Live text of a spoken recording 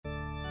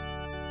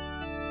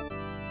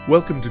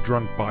Welcome to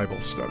Drunk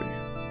Bible Study.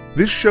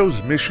 This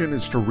show's mission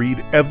is to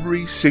read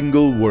every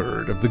single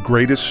word of the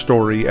greatest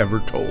story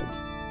ever told.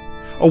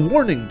 A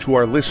warning to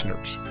our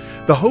listeners,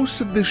 the hosts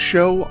of this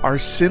show are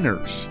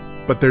sinners,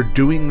 but they're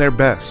doing their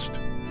best.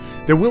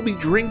 There will be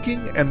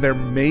drinking and there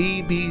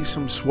may be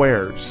some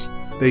swears.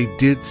 They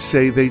did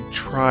say they'd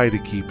try to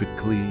keep it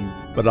clean,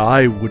 but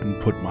I wouldn't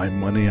put my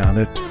money on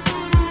it.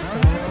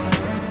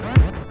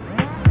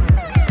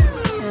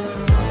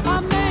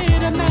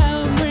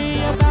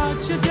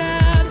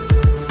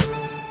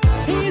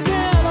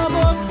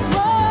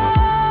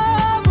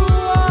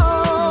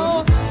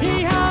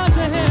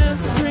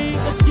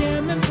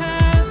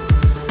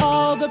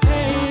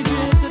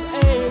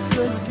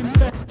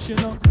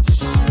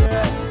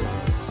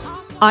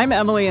 I'm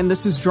Emily, and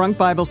this is Drunk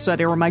Bible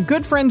Study, where my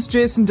good friends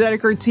Jason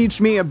Dedeker teach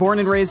me, a born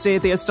and raised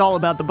atheist, all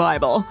about the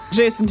Bible.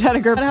 Jason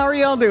Dedeker, how are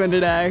y'all doing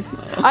today?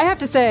 I have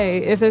to say,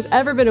 if there's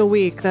ever been a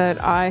week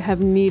that I have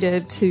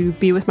needed to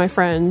be with my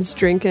friends,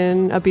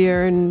 drinking a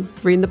beer and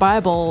reading the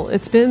Bible,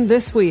 it's been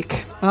this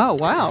week. Oh,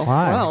 wow.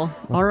 Why? Well,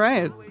 all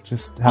right. It's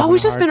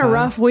just been a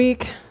rough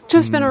week.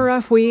 Been a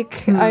rough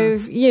week.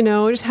 I've,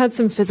 just had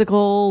some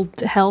physical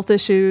health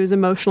issues,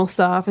 emotional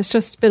stuff. It's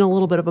just been a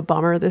little bit of a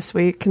bummer this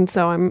week. And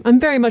so I'm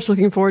very much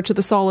looking forward to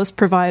the solace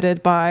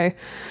provided by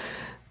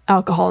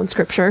alcohol and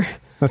scripture.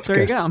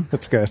 There you go.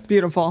 That's good.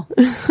 Beautiful.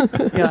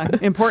 Yeah,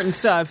 important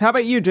stuff. How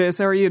about you, Jace?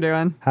 How are you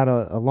doing? Had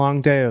a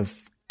long day of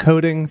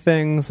coding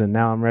things, and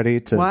now I'm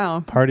ready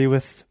to party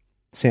with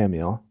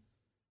Samuel.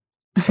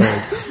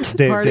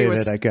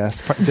 David, I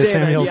guess.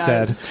 Samuel's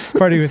dead.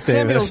 Party with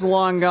David. Samuel's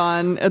long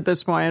gone at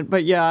this point,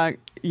 but yeah.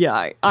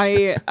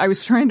 I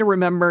was trying to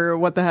remember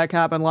what the heck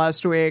happened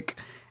last week,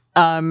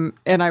 and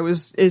I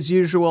was, as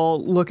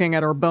usual, looking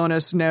at our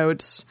bonus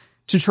notes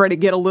to try to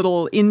get a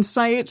little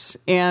insight,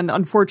 and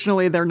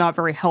unfortunately, they're not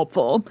very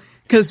helpful,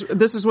 because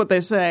this is what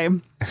they say.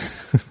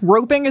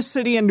 Roping a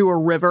city into a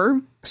river,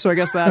 so I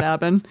guess that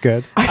happened.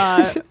 Good.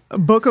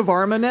 Book of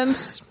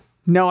Armaments,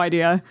 no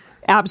idea.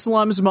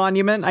 Absalom's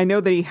monument, I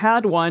know that he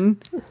had one.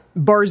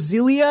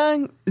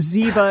 Barzillai,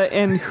 Ziba,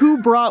 and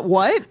who brought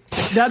what?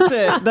 That's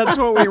it. That's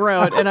what we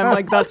wrote. And I'm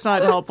like, that's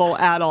not helpful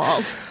at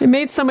all. It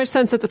made so much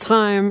sense at the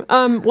time.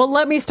 Well,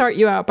 let me start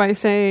you out by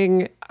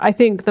saying I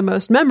think the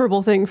most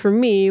memorable thing for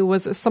me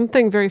was that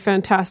something very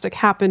fantastic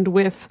happened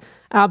with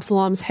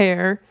Absalom's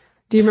hair.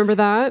 Do you remember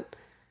that?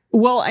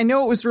 Well, I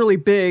know it was really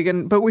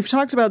big, but we've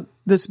talked about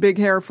this big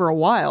hair for a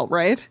while,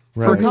 right?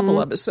 For a couple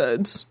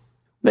episodes.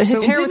 But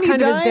his hair was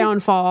kind of his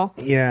downfall.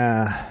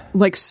 Yeah.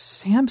 Like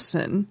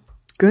Samson.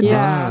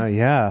 Goodness.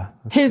 Yeah.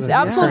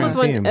 Absalom was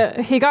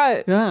when he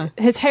got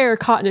his hair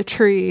caught in a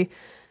tree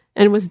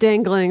and was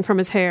dangling from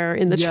his hair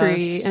in the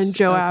tree. And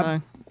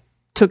Joab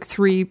took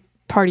 3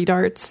 party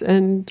darts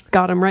and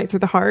got him right through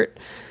the heart.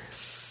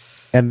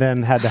 And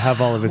then had to have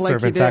all of his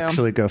servants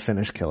actually go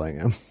finish killing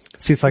him.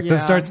 So he's like,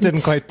 those darts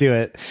didn't quite do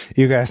it.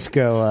 You guys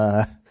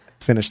go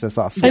finish this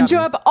off. And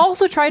Joab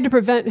also tried to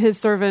prevent his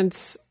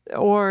servants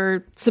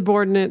or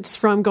subordinates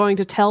from going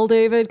to tell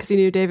David, because he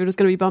knew David was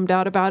going to be bummed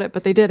out about it,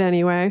 but they did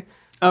anyway.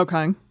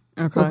 Okay.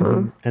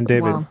 And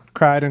David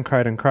cried and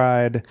cried and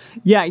cried.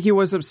 Yeah, he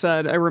was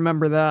upset. I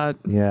remember that.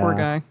 Yeah. Poor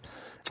guy.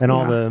 And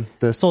all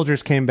the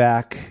soldiers came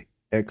back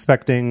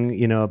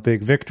expecting, a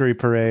big victory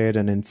parade,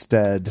 and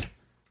instead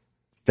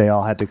they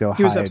all had to go hide.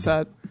 He was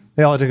upset.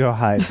 They all had to go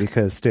hide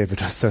because David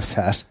was so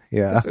sad.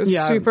 Yeah. It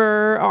was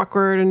super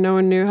awkward, and no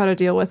one knew how to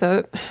deal with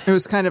it. It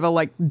was kind of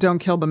a don't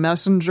kill the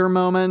messenger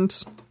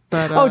moment.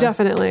 But,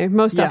 definitely.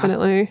 Most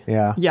definitely.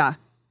 Yeah.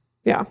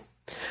 Yeah.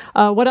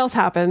 What else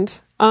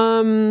happened?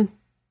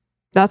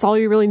 That's all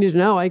you really need to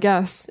know, I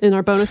guess. In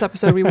our bonus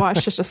episode, we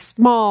watched just a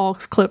small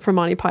clip from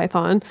Monty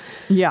Python.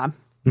 Yeah.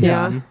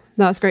 That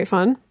was great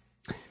fun.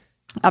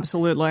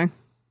 Absolutely.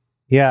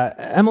 Yeah.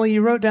 Emily,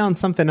 you wrote down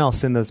something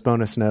else in those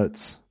bonus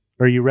notes,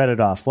 or you read it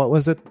off. What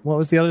was it? What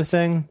was the other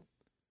thing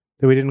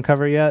that we didn't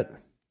cover yet?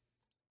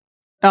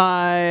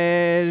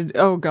 Absalom's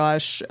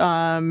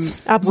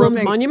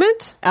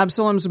monument?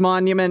 Absalom's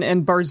monument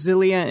and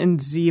Barzillai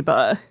and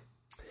Ziba.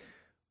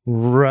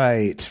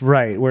 Right.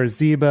 Where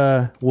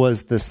Ziba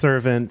was the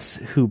servant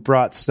who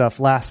brought stuff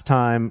last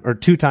time, or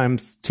 2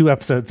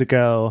 episodes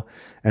ago,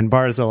 and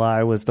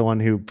Barzillai was the one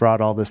who brought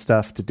all the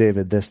stuff to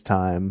David this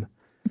time.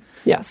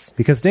 Yes.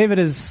 Because David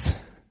is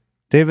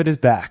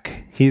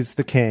back. He's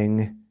the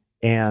king,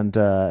 and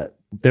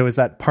there was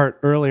that part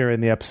earlier in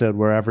the episode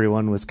where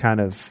everyone was kind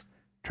of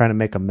trying to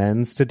make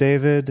amends to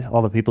David.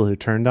 All the people who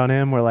turned on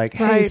him were like,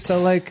 hey,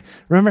 so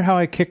remember how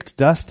I kicked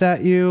dust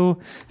at you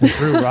and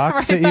threw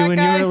rocks at you when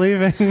you were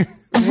leaving?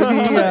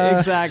 Maybe,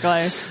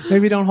 exactly.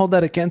 Maybe don't hold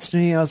that against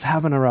me. I was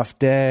having a rough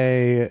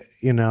day,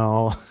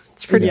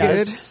 It's pretty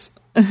good.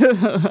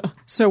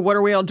 So what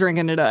are we all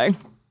drinking today?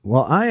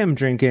 Well, I am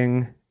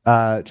drinking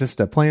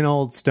just a plain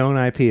old Stone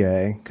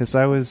IPA, because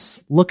I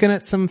was looking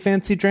at some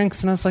fancy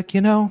drinks and I was like,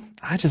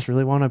 I just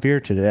really want a beer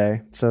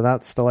today. So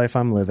that's the life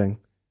I'm living.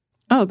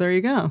 Oh, there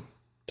you go.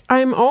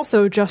 I'm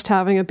also just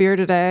having a beer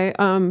today,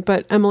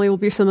 but Emily will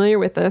be familiar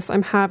with this.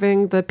 I'm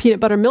having the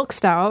peanut butter milk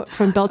stout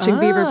from Belching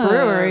Beaver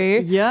Brewery.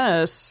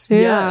 Yes,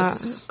 Yeah.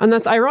 yes. And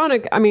that's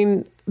ironic. I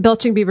mean,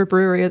 Belching Beaver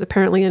Brewery is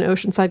apparently in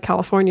Oceanside,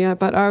 California,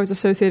 but I was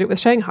associated with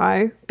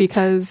Shanghai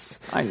because...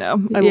 I know.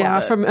 I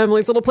love it. From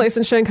Emily's little place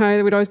in Shanghai,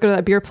 we'd always go to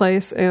that beer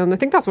place, and I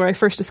think that's where I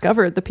first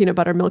discovered the peanut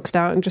butter milk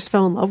stout and just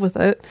fell in love with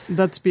it.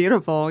 That's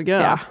beautiful.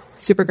 Yeah,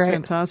 super It's great.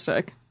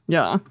 fantastic.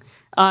 Yeah.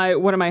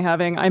 What am I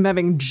having? I'm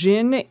having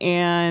gin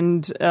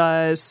and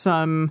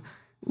some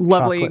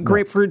lovely Chocolate milk.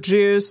 grapefruit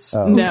juice.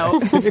 Oh. No.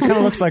 It kind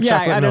of looks like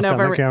chocolate milk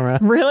on the camera.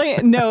 Really?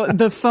 No,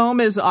 the foam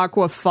is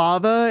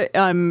aquafaba.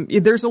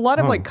 There's a lot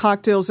of like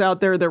cocktails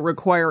out there that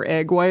require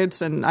egg whites,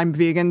 and I'm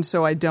vegan,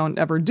 so I don't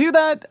ever do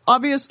that,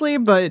 obviously.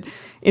 But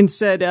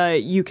instead,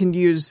 you can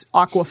use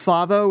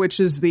aquafaba,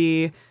 which is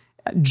the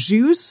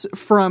juice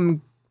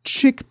from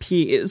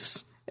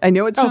chickpeas. I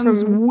know it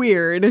sounds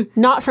weird.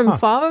 Not from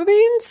fava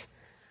beans?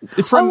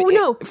 From We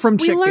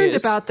chickpeas. learned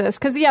about this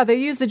because they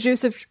use the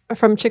juice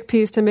from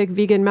chickpeas to make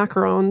vegan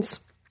macarons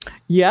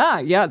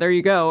Yeah, there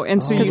you go.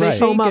 And so you because they shake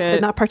foam up it.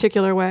 in that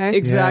particular way.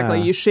 Exactly.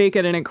 Yeah. You shake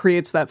it and it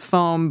creates that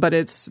foam, but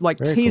it's like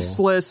Very cool.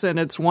 tasteless and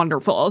it's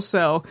wonderful.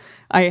 So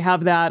I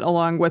have that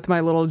along with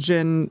my little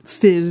gin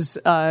fizz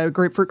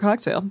grapefruit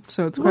cocktail.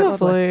 So it's quite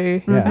lovely.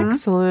 Lovely. Yeah.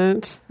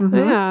 Excellent.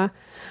 Yeah.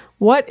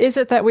 What is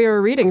it that we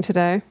are reading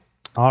today?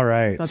 All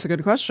right. That's a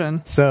good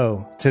question.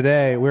 So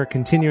today we're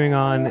continuing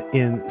on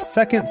in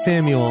 2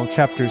 Samuel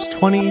chapters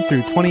 20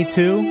 through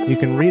 22. You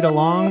can read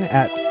along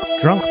at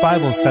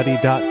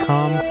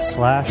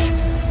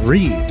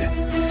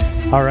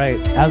drunkbiblestudy.com/read. All right,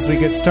 as we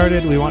get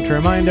started, we want to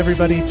remind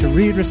everybody to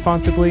read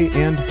responsibly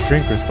and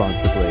drink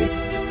responsibly.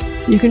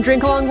 You can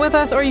drink along with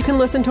us or you can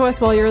listen to us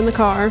while you're in the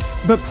car.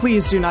 But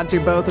please do not do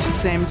both at the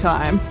same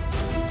time.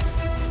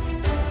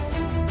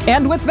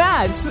 And with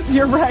that,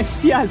 you're right.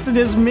 Yes, it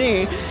is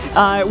me.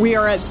 We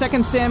are at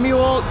 2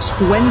 Samuel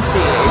 20.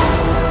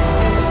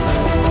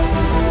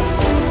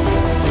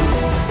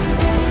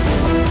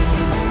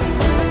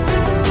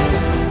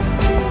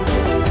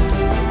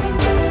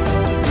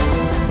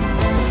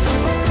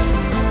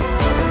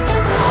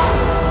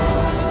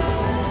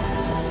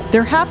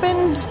 There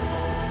happened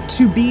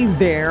to be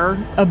there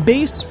a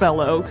base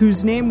fellow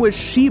whose name was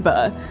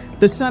Sheba,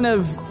 the son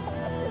of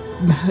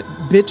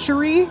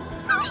Bichri?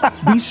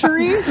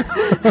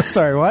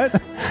 Sorry, what?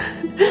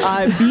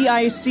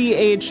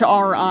 Bichri.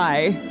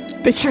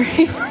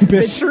 Bitchery.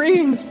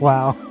 Bichri?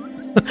 Wow.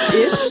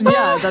 Ish?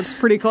 Yeah, that's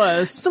pretty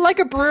close. It's like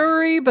a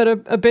brewery, but a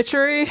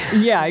bitchery.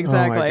 Yeah,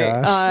 exactly.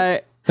 Oh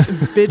my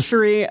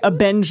Bichri, a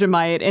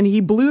Benjamite, and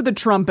he blew the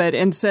trumpet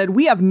and said,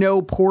 "We have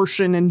no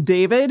portion in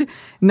David,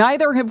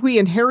 neither have we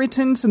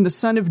inheritance in the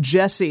son of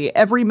Jesse,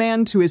 every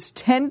man to his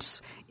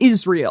tents,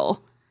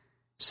 Israel."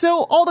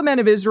 So all the men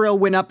of Israel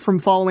went up from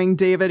following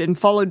David and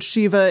followed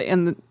Sheba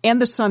and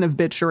the son of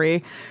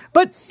Bichri.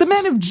 But the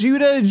men of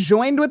Judah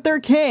joined with their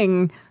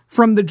king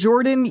from the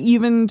Jordan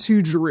even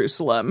to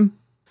Jerusalem.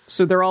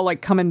 So they're all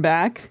like coming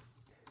back.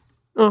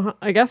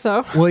 I guess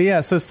so. Well, yeah,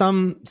 so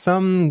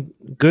some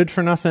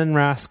good-for-nothing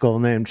rascal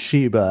named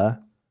Sheba,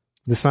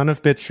 the son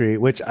of Bichri,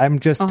 which I'm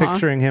just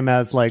picturing him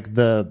as like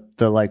the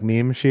like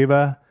meme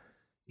Sheba,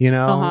 you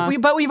know?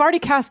 But we've already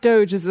cast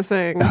Doge as the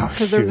thing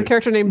because there's a shoot.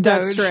 character named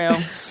Doge. That's true.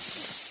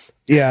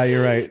 Yeah,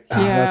 you're right.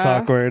 That's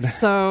awkward.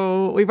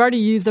 So we've already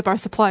used up our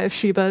supply of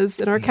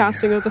Shebas in our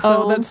casting of the film.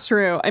 Oh, that's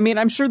true. I mean,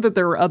 I'm sure that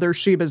there are other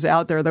Shebas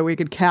out there that we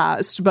could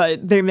cast,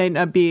 but they may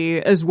not be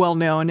as well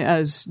known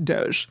as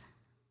Doge.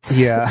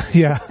 Yeah.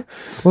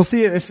 We'll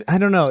see if I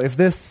don't know if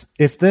this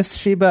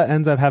Sheba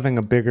ends up having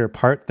a bigger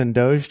part than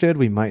Doge did.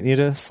 We might need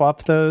to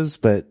swap those,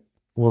 but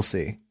we'll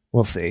see.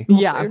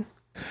 Yeah. see.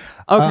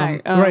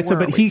 Okay. Right. So,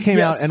 where but are he we? came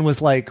Yes. out and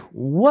was like,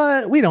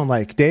 "What? We don't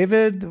like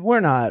David. We're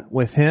not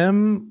with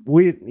him.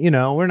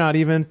 We're not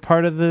even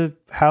part of the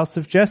house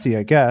of Jesse.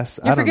 I guess.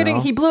 You're I don't forgetting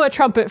know. he blew a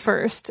trumpet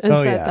first and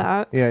said yeah.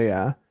 that.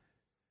 Yeah.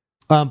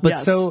 But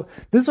Yes. so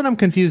this is what I'm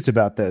confused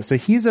about, though. So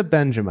he's a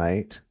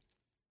Benjamite,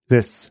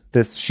 this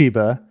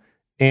Sheba,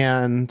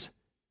 and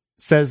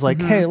says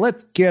like, "Hey,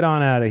 let's get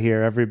on out of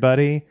here,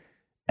 everybody."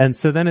 And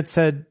so then it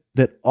said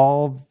that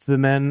all the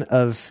men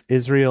of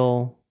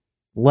Israel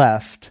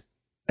left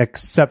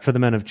except for the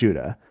men of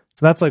Judah.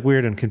 So that's like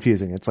weird and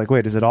confusing. It's like,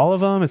 wait, is it all of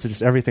them? Is it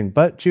just everything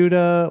but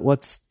Judah?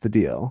 What's the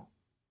deal?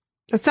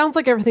 It sounds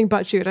like everything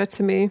but Judah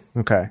to me.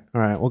 Okay. All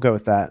right. We'll go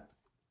with that.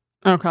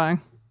 Okay.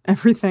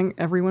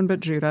 Everyone but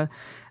Judah.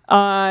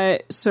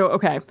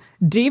 Okay.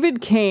 David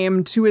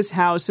came to his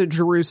house at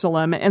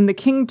Jerusalem, and the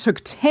king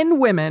took 10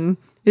 women,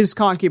 his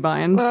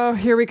concubines. Oh,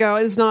 here we go.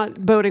 It's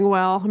not boding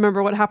well.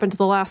 Remember what happened to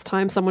the last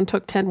time someone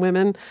took 10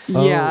 women?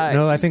 Yeah. Oh,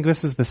 no, I think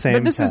this is the same.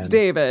 But this 10. is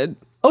David.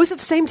 Oh, is it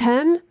the same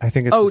 10? I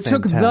think it's the same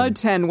took 10. the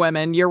 10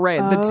 women. You're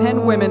right. The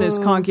 10 women as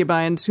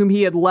concubines whom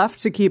he had left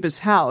to keep his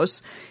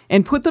house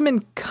and put them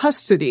in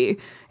custody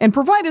and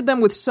provided them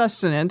with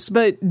sustenance,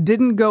 but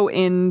didn't go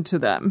into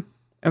them.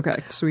 Okay,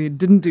 so he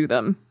didn't do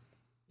them.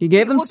 He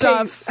gave them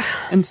stuff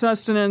and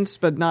sustenance,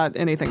 but not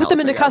anything else. Put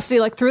them into I guess. custody,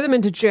 like threw them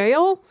into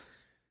jail?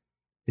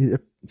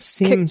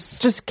 seems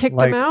just kicked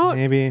like him out.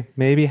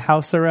 Maybe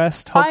house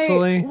arrest.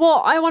 Hopefully,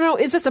 I want to know: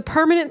 is this a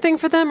permanent thing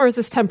for them, or is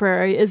this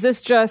temporary? Is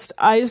this just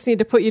I just need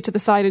to put you to the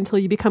side until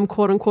you become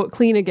quote unquote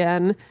clean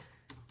again?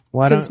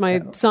 Since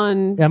my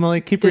son,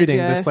 Emily, keep reading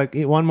this. Like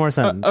one more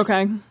sentence.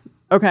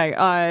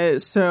 Okay.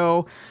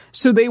 So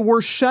they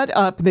were shut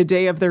up the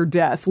day of their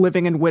death,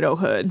 living in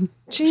widowhood.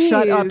 Jeez.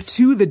 Shut up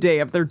to the day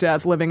of their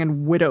death, living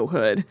in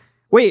widowhood.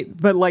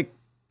 Wait, but like,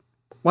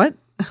 what?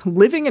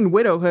 Living in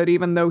widowhood,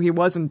 even though he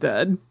wasn't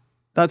dead.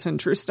 That's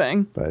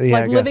interesting. But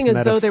yeah, like living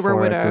as though they were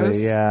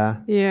widows.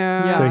 Yeah.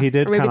 So he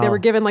did. Or maybe they were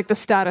given like the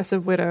status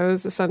of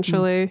widows,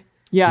 essentially.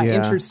 Yeah,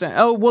 interesting.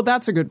 Oh, well,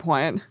 that's a good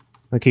point.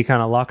 Like he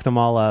kind of locked them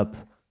all up,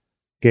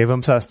 gave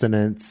them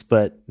sustenance,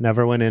 but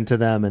never went into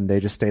them, and they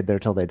just stayed there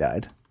till they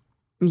died.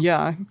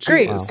 Yeah.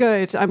 Great. Wow.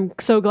 Good. I'm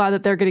so glad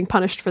that they're getting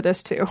punished for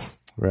this too.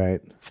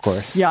 Right. Of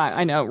course. Yeah,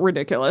 I know.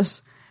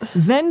 Ridiculous.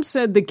 Then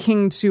said the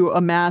king to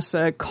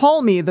Amasa,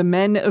 "Call me the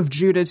men of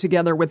Judah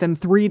together within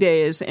 3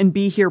 days and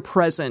be here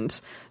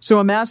present." So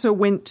Amasa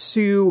went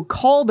to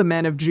call the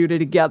men of Judah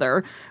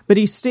together, but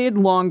he stayed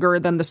longer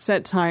than the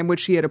set time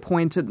which he had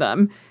appointed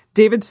them.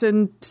 David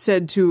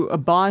said to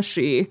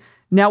Abashi,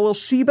 "Now will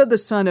Sheba the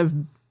son of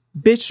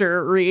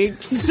Bichri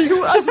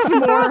do us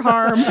more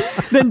harm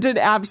than did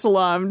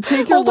Absalom?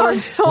 Take your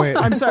lord's..."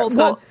 I'm sorry.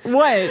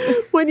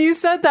 What? When you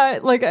said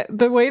that, like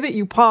the way that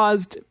you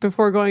paused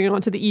before going on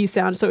to the E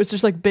sound, so it was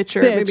just like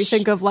Bitcher. It made me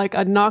think of like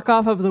a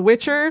knockoff of The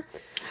Witcher,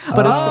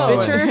 but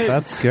it's the Bitcher.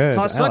 That's good.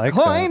 Toss a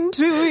coin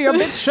to your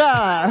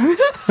Bitcher.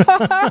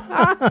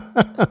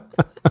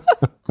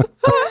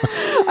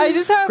 I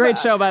just have great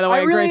show, by the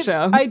way. Great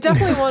show. I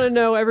definitely want to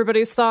know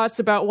everybody's thoughts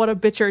about what a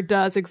Bitcher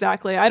does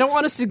exactly. I don't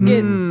want us to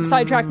get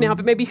sidetracked now,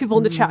 but maybe people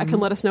in the chat can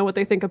let us know what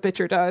they think a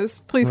Bitcher does.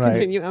 Please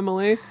continue,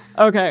 Emily.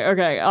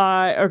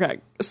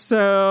 Okay. So,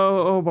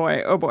 oh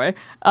boy.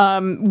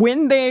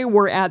 When they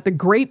were at the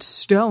Great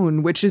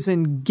Stone, which is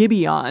in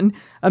Gibeon,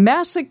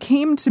 Amasa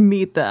came to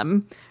meet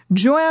them.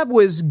 Joab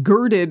was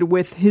girded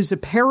with his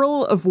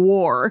apparel of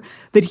war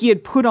that he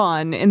had put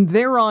on, and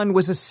thereon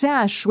was a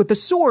sash with a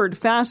sword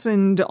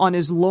fastened on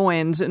his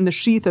loins in the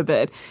sheath of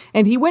it.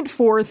 And he went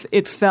forth,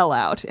 it fell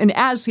out. And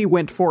as he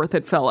went forth,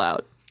 it fell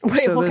out.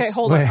 Hold on.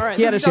 All right,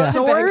 he had a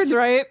sword, Banks,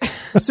 right?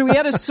 So he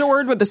had a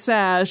sword with a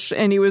sash,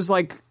 and he was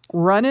like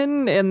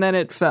running, and then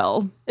it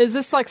fell. Is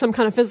this like some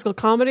kind of physical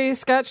comedy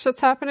sketch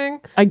that's happening?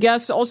 I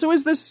guess. Also,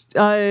 is this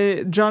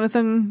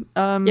Jonathan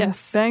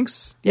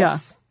Banks?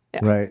 Yes. Yeah.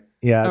 Right.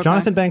 Yeah, okay.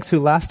 Jonathan Banks, who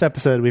last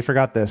episode, we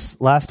forgot this,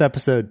 last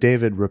episode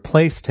David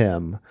replaced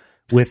him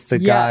with the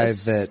guy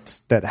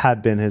that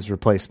had been his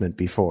replacement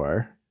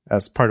before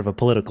as part of a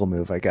political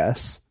move, I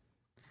guess.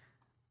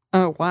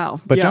 Oh, wow.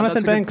 But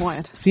Jonathan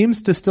Banks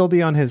seems to still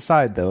be on his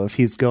side, though, if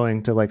he's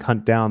going to like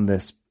hunt down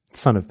this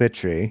son of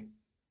Bitry.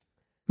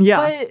 Yeah.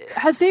 But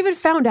has David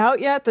found out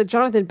yet that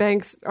Jonathan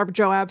Banks, or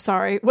Joab,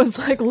 was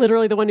like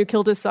literally the one who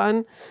killed his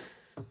son?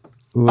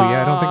 Ooh,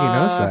 yeah, I don't think he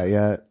knows that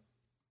yet.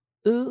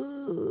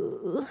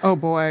 Oh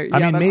boy! Yeah, I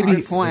mean, that's a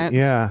good point.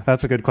 Yeah,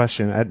 that's a good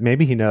question.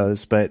 Maybe he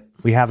knows, but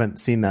we haven't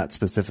seen that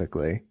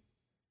specifically.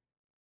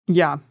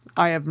 Yeah,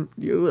 I have.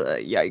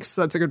 Yikes!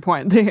 That's a good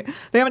point. They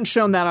haven't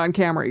shown that on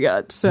camera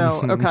yet.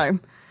 So okay.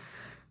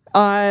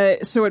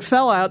 So it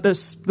fell out, the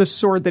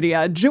sword that he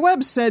had.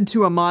 Joab said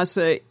to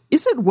Amasa,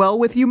 "Is it well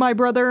with you, my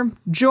brother?"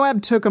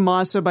 Joab took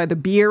Amasa by the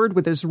beard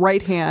with his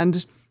right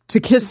hand to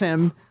kiss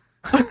him.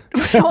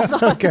 Hold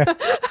on. Okay.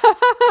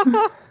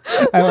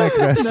 I like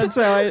this. That's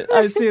how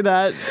I see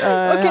that.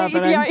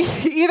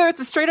 Either it's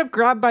a straight up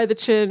grab by the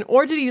chin,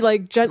 or did he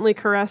like gently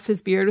caress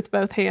his beard with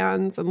both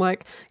hands and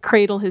like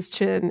cradle his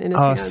chin in his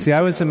hands? Oh, see,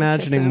 I was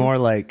imagining more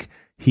like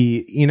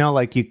he,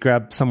 like you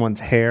grab someone's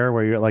hair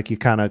where you're like, you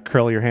kind of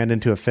curl your hand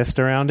into a fist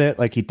around it.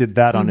 Like he did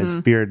that on his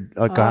beard,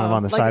 kind of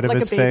on the side of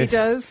his face. Like a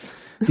baby does?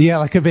 Yeah,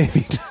 like a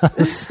baby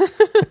does.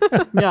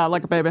 Yeah,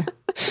 like a baby.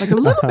 Like a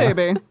little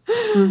baby.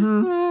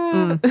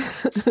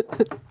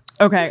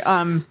 Okay,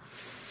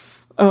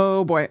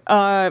 oh boy.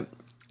 But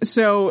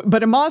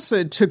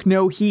Amasa took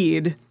no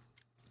heed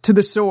to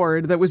the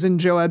sword that was in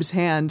Joab's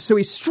hand, so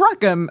he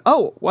struck him.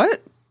 Oh,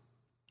 what?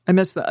 I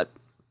missed that.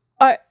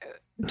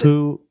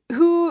 Who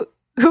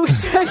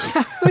struck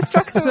him?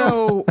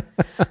 So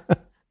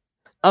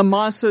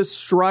Amasa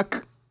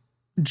struck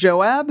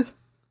Joab?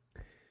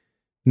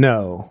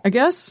 No. I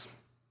guess?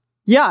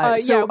 Yeah.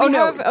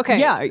 Okay.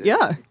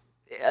 Yeah.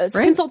 Right?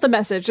 Consult the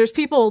message. There's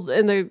people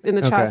in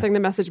the chat saying the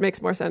message makes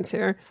more sense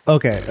here.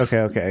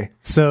 Okay.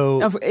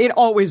 So it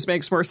always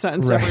makes more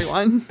sense, right.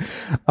 Everyone.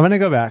 I'm going to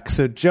go back.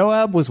 So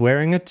Joab was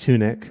wearing a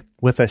tunic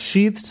with a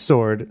sheathed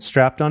sword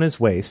strapped on his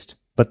waist,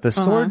 but the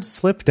sword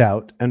slipped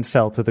out and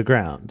fell to the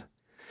ground.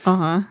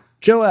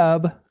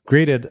 Joab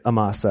greeted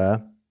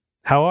Amasa,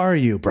 "How are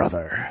you,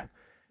 brother?"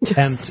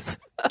 and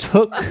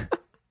took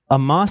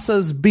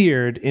Amasa's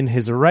beard in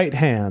his right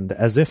hand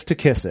as if to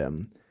kiss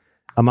him.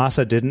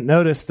 Amasa didn't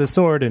notice the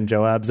sword in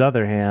Joab's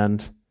other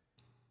hand.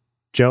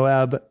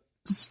 Joab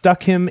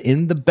stuck him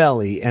in the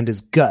belly, and his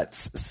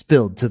guts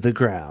spilled to the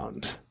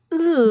ground.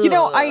 You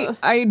know,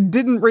 I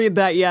didn't read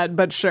that yet,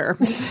 but sure.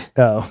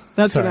 Oh,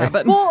 That's sorry. what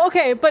happened. Well,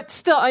 okay, but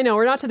still, I know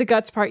we're not to the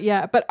guts part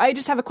yet, but I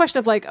just have a question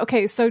of like,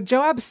 okay, so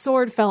Joab's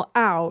sword fell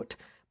out,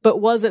 but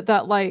was it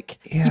that like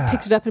he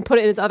picked it up and put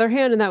it in his other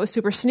hand and that was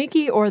super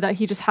sneaky, or that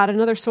he just had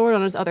another sword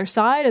on his other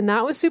side and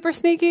that was super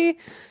sneaky?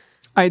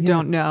 I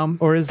don't know.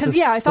 Or is Because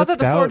this I thought that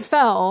the sword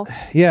fell.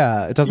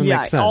 Yeah, it doesn't Yeah,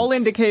 make sense. all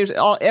indications,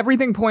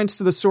 everything points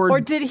to the sword Or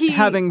did he-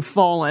 having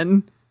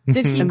fallen.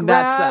 Did he And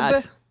that's grab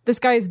that. this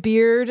guy's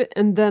beard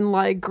and then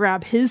like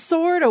grab his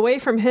sword away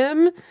from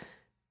him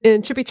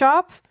in Chippy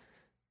Chop?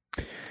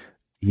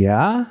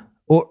 Yeah,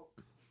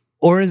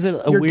 or is it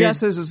a Your weird?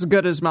 guess is as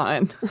good as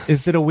mine.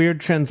 Is it a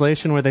weird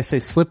translation where they say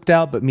slipped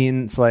out, but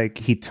means like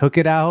he took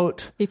it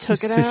out? He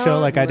took it to out. show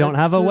like I don't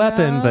have a Slipped it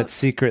weapon, out. but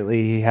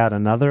secretly he had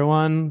another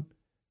one.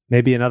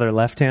 Maybe another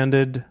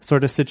left-handed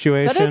sort of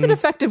situation. That is an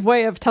effective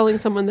way of telling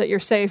someone that you're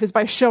safe, is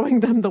by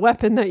showing them the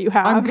weapon that you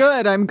have. I'm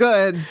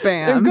good.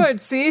 Bam. I'm good,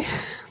 see?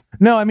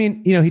 No, I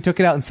mean, he took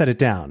it out and set it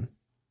down.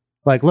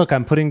 Like, look,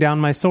 I'm putting down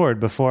my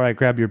sword before I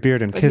grab your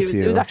beard and kiss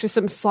you. It was actually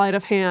some sleight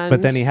of hand.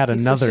 But then he had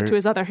switched another- it to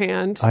his other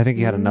hand. I think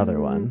he had another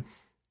one.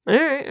 All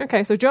right,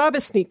 okay, so Joab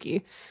is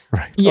sneaky.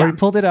 Right. Yeah. Or he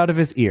pulled it out of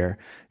his ear.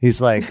 He's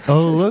like,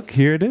 oh, look,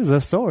 here it is, a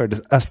sword,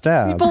 a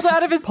stab. He pulled it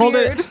out of his Pulled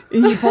beard. it.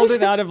 He pulled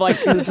it out of like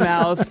his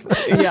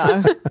mouth.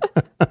 Yeah,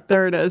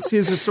 there it is.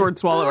 He's a sword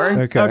swallower.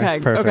 Okay,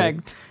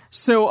 perfect.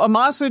 So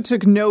Amasa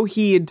took no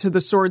heed to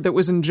the sword that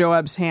was in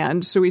Joab's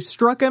hand, so he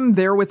struck him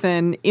there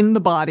within in the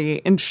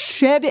body and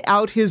shed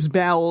out his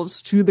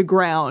bowels to the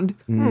ground,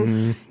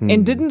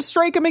 and didn't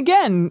strike him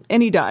again,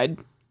 and he died.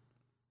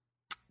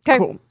 Okay,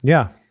 Cool.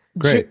 Yeah,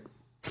 great.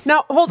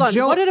 now hold on.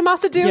 Jo- What did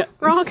Amasa do Yeah.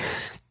 wrong?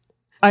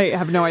 I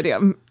have no idea.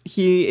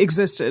 He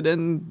existed,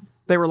 and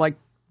they were like,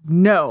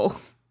 no.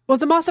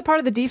 Was Amasa part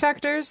of the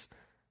defectors?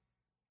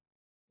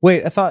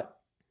 Wait,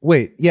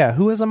 yeah,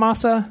 who is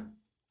Amasa?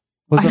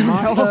 Was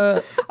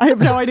Amasa... I have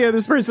no idea who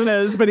this person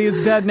is, but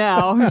he's dead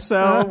now,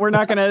 so we're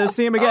not going to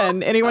see him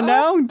again. Anyone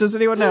know? Does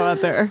anyone know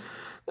out there?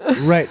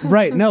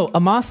 Right. No,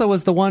 Amasa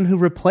was the one who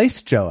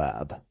replaced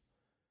Joab.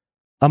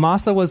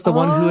 Amasa was the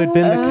one who had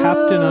been the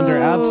captain under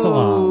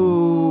Absalom.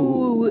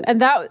 Ooh,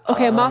 and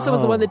Amasa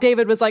was the one that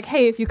David was like,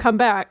 hey, if you come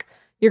back,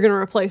 you're going to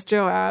replace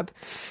Joab.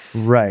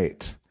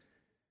 Right.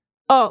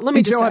 Oh, let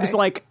me just Joab's say.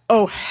 like,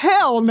 oh,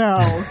 hell no.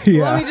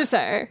 Let me just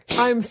say,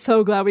 I'm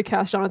so glad we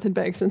cast Jonathan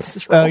Banks in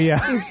this role. Oh, yeah.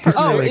 It's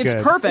Oh, really it's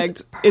good.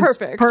 perfect.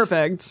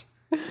 perfect.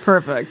 It's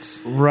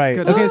perfect. Right.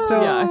 Goodness. Okay,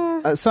 so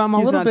Yeah. so I'm a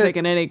He's little not bit...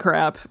 taking any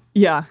crap.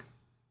 Yeah.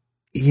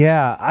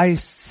 Yeah, I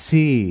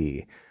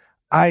see.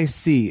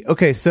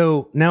 Okay,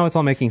 so now it's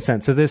all making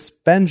sense. So this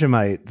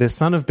Benjamite, this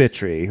son of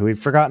Bitri, who we've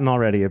forgotten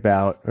already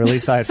about, or at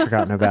least I had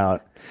forgotten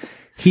about,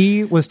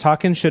 he was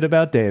talking shit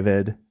about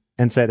David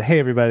and said, hey,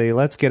 everybody,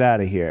 let's get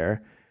out of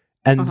here.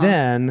 And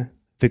then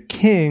the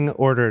king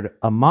ordered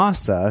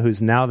Amasa,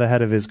 who's now the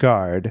head of his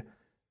guard,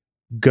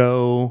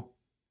 go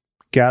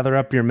gather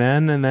up your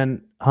men and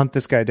then hunt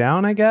this guy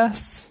down, I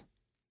guess?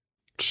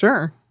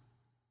 Sure.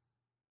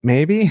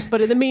 Maybe?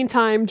 But in the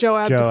meantime,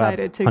 Joab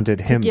decided to hunted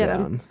him get down.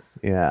 him.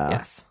 Yeah.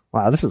 Yes.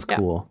 Wow, this is Yeah.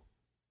 cool.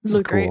 This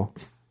Look is great. cool.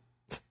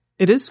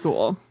 It is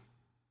cool.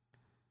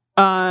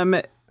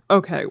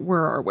 Okay,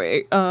 where are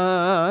we?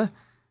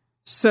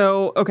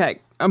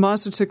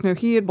 Amasa took no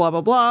heed, blah,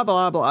 blah, blah,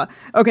 blah, blah.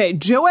 Okay,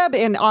 Joab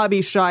and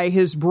Abishai,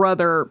 his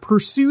brother,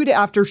 pursued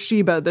after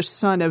Sheba, the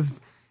son of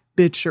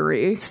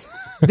Bichri.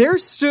 There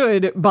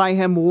stood by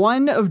him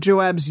one of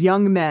Joab's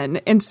young men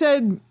and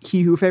said,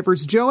 he who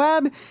favors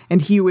Joab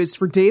and he who is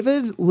for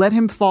David, let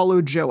him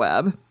follow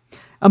Joab.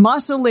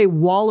 Amasa lay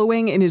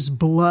wallowing in his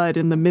blood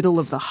in the middle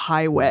of the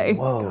highway.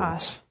 Whoa.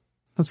 Gosh.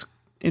 That's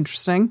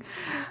interesting.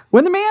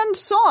 When the man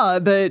saw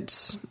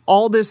that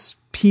all this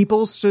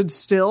people stood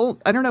still,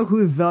 I don't know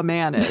who the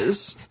man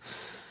is.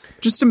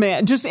 Just a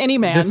man, just any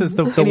man. This is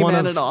the any one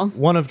man of at all.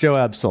 one of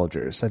Joab's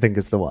soldiers. I think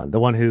is the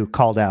one who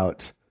called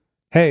out,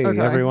 "Hey, Okay.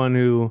 everyone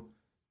who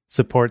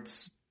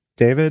supports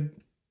David,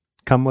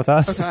 come with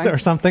us," Okay. or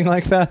something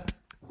like that.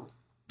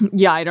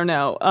 Yeah, I don't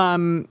know.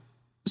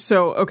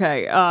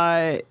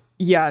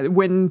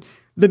 When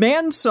the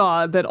man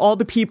saw that all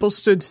the people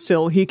stood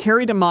still, he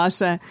carried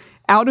Amasa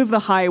out of the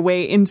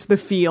highway into the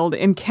field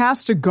and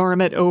cast a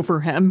garment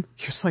over him.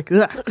 He was like,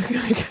 ugh.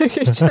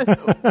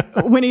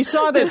 When he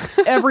saw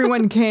that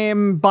everyone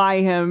came by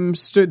him,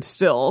 stood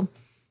still.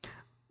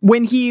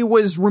 When he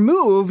was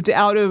removed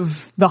out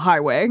of the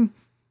highway,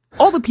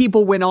 all the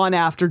people went on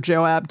after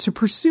Joab to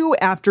pursue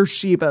after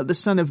Sheba, the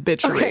son of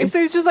Bichri. Okay, so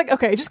he's just like,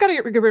 okay, just got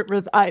to get rid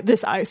of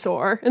this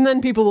eyesore, and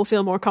then people will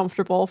feel more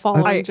comfortable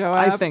following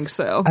Joab. I think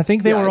so. I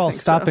think they Yeah, were I all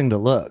think so. stopping to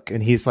look,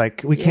 and he's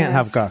like, "We can't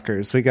have Yes.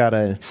 gawkers. We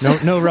gotta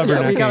no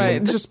rubbernecking." We gotta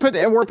just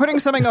we're putting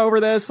something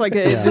over this. Like,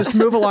 just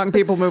move along,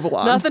 people, move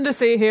along. Nothing to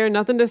see here,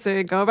 nothing to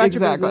see. Go about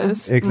Exactly. your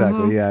business.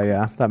 Exactly.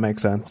 Yeah. That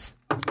makes sense.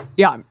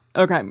 Yeah.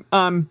 Okay.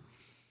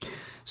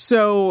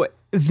 So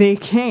they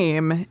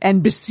came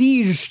and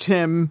besieged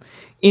him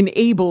in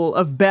Abel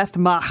of Beth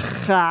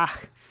Maachah,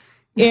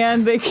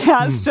 And they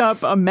cast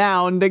up a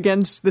mound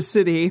against the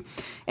city,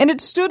 and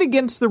it stood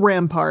against the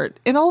rampart,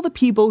 and all the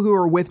people who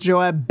were with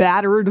Joab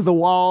battered the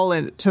wall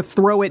and to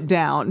throw it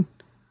down.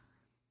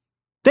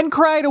 Then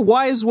cried a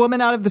wise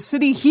woman out of the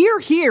city, "Hear,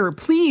 hear,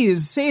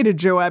 please say to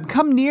Joab,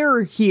 come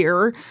near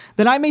here,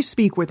 that I may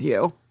speak with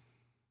you."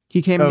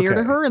 He came near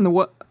to her, and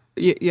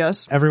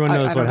yes. Everyone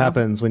knows what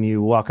happens when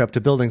you walk up to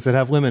buildings that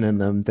have women in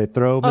them. They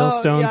throw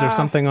millstones or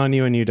something on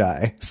you and you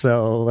die.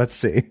 So let's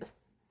see.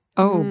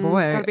 Oh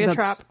boy. Gotta be a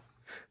trap.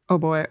 Oh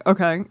boy.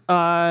 Okay.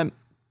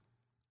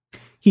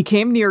 He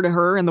came near to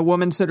her, and the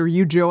woman said, "Are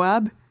you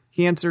Joab?"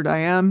 He answered, "I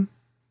am."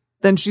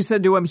 Then she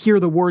said to him, "Hear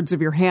the words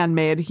of your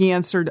handmaid." He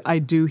answered, "I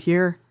do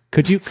hear."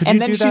 Could you do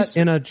that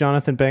in a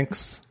Jonathan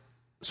Banks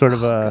sort of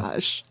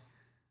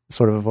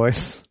sort of a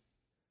voice?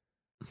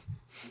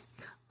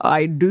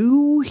 I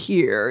do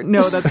hear.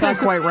 No, that's not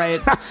quite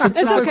right.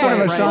 It's not sort of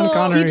a Sean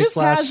Connery. He just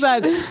has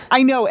that.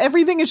 I know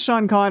everything is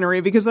Sean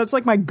Connery because that's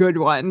like my good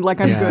one.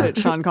 Like I'm good at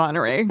Sean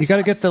Connery. You got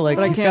to get the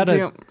he's got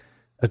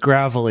a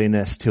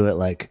graveliness to it.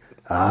 Like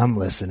I'm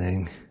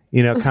listening.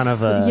 You know, kind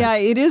of a yeah.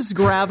 It is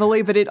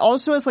gravelly, but it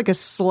also has like a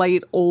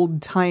slight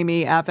old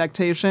timey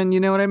affectation.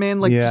 You know what I mean?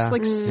 Like just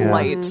like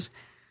slight.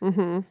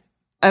 Mm-hmm.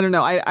 I don't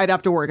know. I'd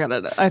have to work on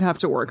it. I'd have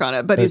to work on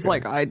it. But he's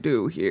like, "I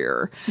do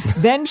hear."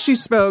 Then she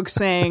spoke,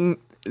 saying,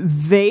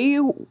 "They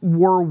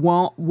were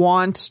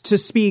wont to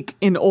speak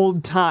in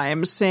old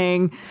times,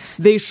 saying,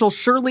 they shall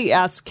surely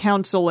ask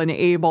counsel and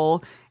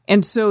able,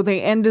 and so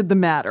they ended the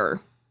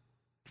matter."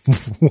 Can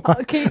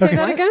you say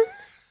that again?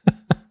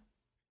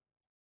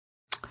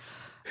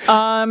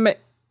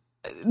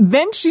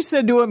 Then she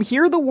said to him,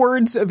 "Hear the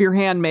words of your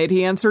handmaid."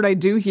 He answered, "I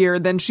do hear."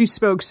 Then she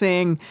spoke,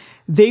 saying,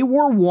 "They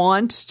were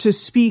wont to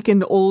speak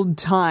in old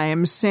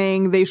times,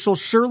 saying, they shall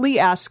surely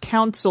ask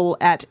counsel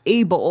at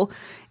Abel,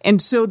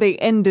 and so they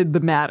ended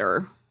the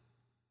matter."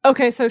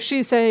 Okay, so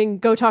she's saying,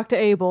 go talk to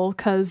Abel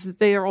because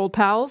they are old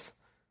pals?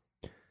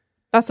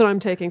 That's what I'm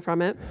taking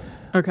from it.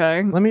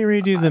 Okay. Let me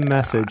read you the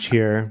message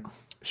here.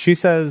 She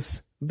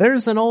says,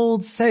 "There's an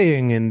old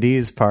saying in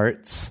these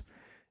parts.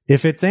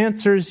 If it's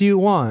answers you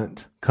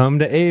want, come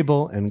to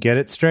Abel and get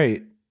it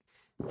straight."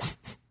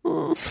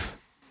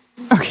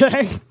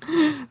 Okay.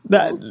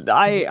 That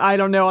I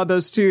don't know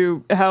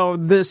how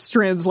this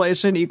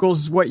translation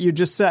equals what you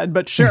just said,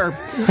 but sure.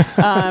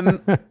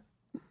 I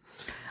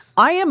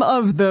am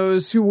of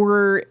those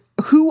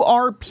who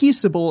are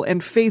peaceable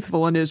and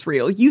faithful in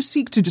Israel. You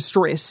seek to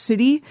destroy a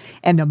city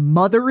and a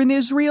mother in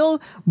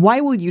Israel. Why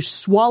will you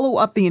swallow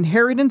up the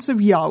inheritance of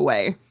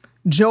Yahweh?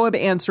 Joab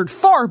answered,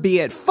 far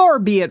be it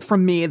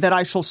from me that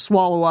I shall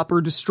swallow up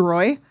or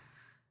destroy.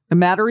 The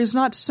matter is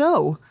not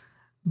so.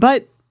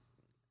 But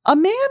a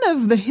man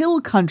of the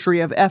hill country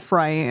of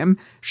Ephraim,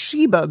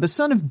 Sheba, the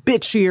son of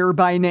Bichir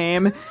by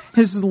name,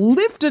 has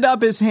lifted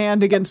up his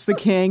hand against the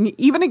king,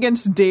 even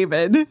against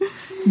David.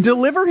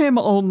 Deliver him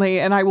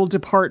only, and I will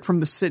depart from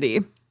the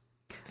city.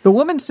 The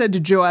woman said to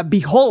Joab,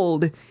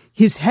 behold,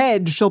 his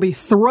head shall be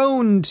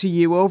thrown to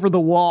you over the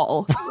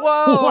wall.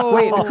 Whoa.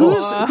 Wait,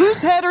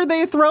 whose head are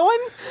they throwing?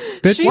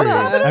 Bitri.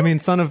 I mean,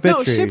 son of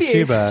Bitri.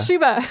 No,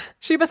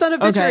 Sheba, son of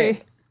Bitri.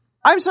 Okay.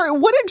 I'm sorry,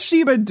 what did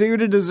Sheba do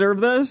to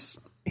deserve this?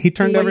 He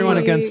turned everyone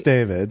against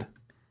David.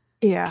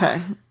 Yeah.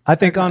 Okay. I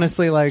think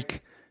honestly,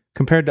 like,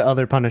 compared to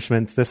other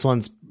punishments, this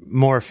one's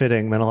more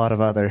fitting than a lot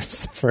of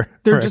others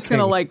They're just going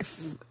to like,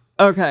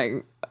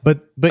 okay.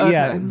 But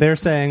yeah, they're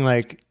saying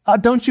like, oh,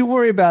 don't you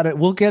worry about it.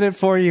 We'll get it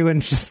for you and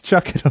just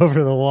chuck it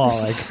over the wall,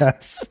 I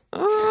guess.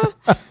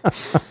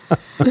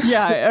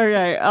 Yeah,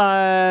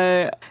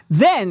 okay.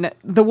 Then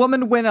the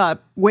woman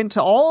went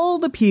to all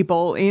the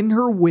people in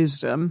her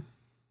wisdom.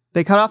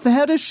 They cut off the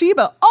head of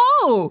Sheba.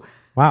 Oh!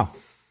 Wow.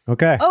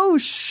 Okay. Oh,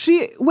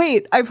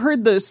 wait, I've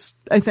heard this,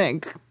 I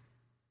think.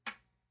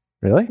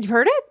 Really? You've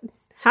heard it?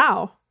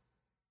 How?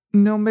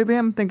 No, maybe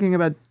I'm thinking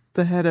about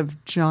the head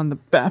of John the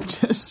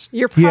Baptist.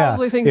 You're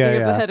probably thinking of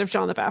the head of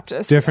John the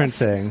Baptist. Different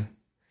thing.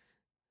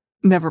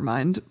 Never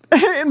mind.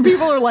 And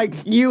people are like,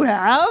 you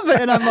have?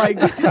 And I'm like,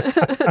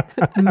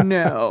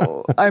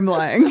 no, I'm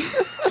lying.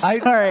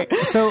 Sorry.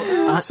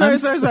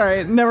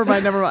 Sorry. Never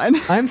mind.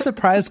 I'm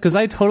surprised because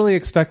I totally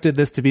expected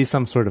this to be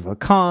some sort of a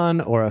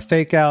con or a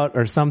fake out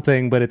or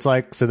something, but it's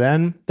like, so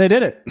then they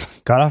did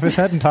it. Cut off his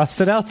head and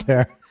tossed it out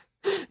there.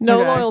 No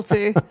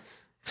loyalty.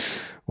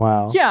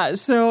 Wow. Yeah,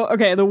 so,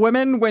 okay, the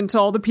women went to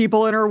all the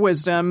people in her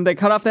wisdom. They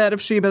cut off the head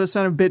of Sheba, the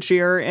son of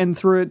Bichir, and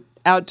threw it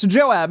out to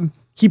Joab.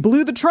 He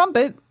blew the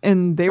trumpet,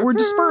 and they were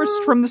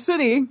dispersed from the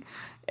city,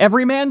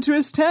 every man to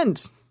his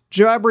tent.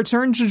 Joab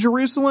returned to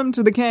Jerusalem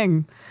to the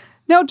king.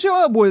 Now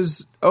Joab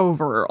was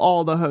over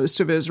all the host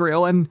of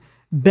Israel, and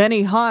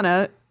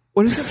Benihana,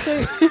 what does it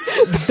say?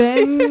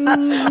 Benaiah.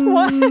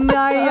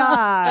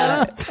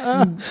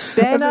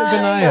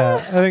 Benaiah. I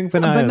think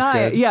Benaiah is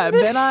good. Yeah,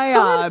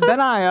 Benaiah.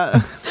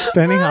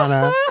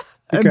 Benihana.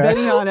 Okay.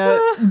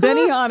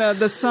 Benihana,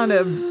 the son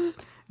of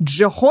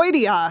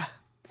Jehoiada.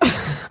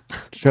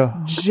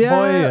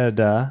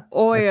 Jehoiada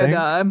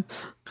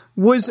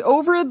was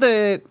over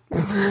the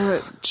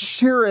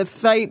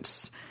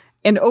Cherethites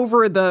and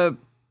over the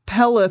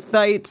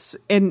Pelethites,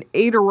 and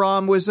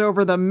Adoram was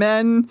over the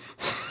men.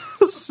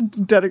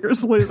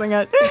 Dedeker's losing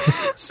it.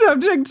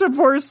 Subject to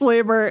forced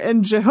labor,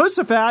 and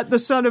Jehoshaphat, the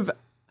son of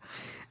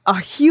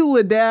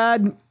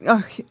Ahilud,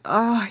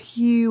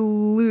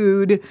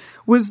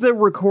 was the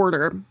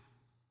recorder.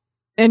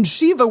 And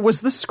Shiva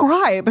was the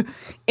scribe,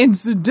 and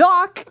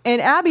Zadok and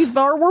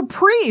Abiathar were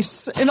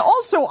priests, and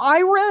also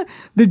Ira,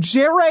 the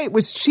Jerite,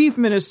 was chief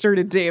minister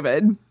to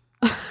David.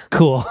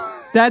 Cool.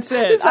 That's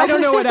it. I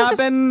don't know what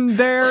happened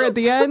there at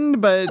the end,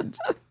 but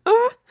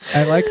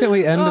I like that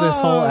we end this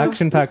whole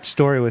action-packed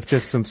story with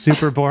just some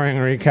super boring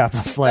recap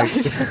of like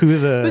who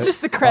the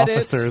just the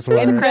credits. officers were.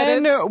 and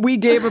then we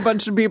gave a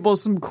bunch of people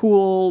some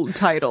cool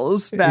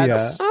titles.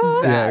 That's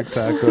Yeah,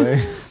 exactly.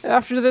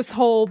 After this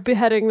whole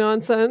beheading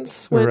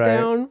nonsense went Right.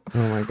 down.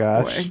 Oh my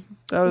gosh. Boy,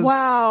 that was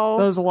Wow.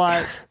 That was a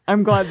lot.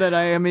 I'm glad that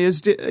I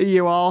amused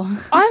you all.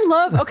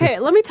 Okay,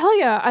 let me tell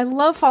you, I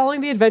love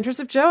following the adventures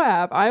of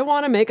Joab. I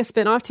want to make a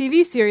spin-off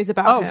TV series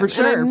about him. for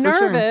sure, And I'm for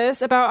sure.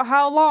 nervous about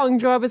how long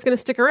Joab is going to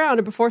stick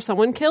around before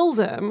someone kills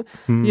him.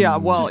 Yeah,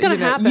 well, gonna you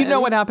know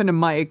happen. what happened to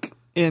Mike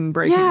in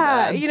Breaking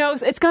Yeah, Bad.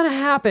 it's going to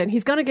happen.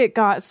 He's going to get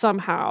got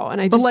somehow, and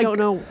I just like- don't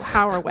know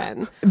how or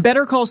when.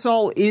 Better Call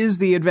Saul is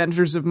the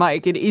adventures of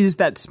Mike. It is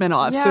that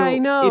spinoff. Yeah, so I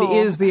know. it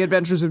is the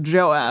adventures of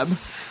Joab.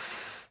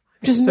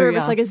 Just So,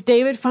 nervous. yeah. Like, is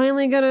David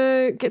finally going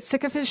to get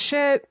sick of his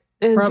shit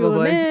and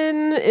Probably. do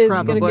him in? Is he going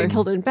to Probably. get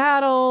killed in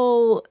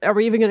battle? Are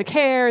we even going to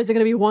care? Is it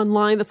going to be one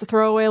line that's a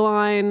throwaway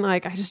line?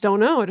 Like, I just don't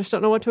know. I just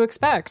don't know what to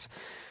expect.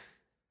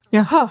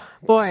 Yeah. Oh,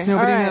 boy. Nobody All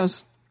right.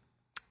 knows.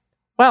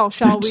 Well,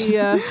 shall we?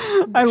 I love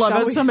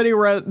shall it. we- Somebody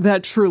wrote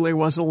that truly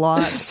was a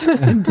lot.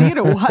 Indeed,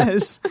 it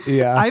was.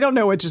 Yeah. I don't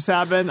know what just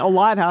happened. A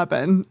lot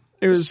happened.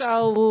 It was.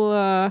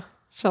 Shall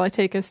I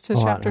take us to A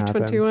lot chapter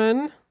happened.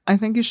 21? I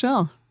think you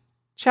shall.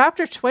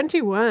 Chapter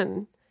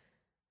 21.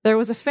 There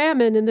was a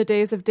famine in the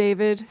days of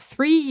David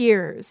 3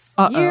 years,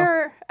 Uh-oh.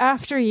 year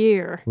after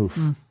year. Oof.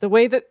 The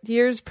way that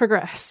years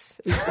progress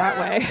is that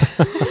way.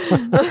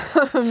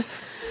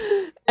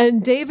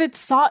 And David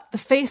sought the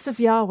face of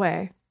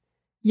Yahweh.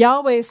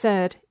 Yahweh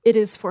said, "It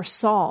is for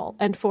Saul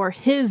and for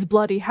his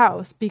bloody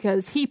house,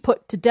 because he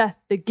put to death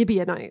the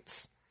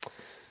Gibeonites."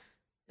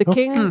 The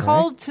king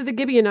called to the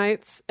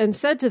Gibeonites and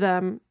said to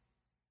them,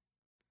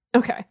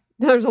 okay,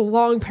 there's a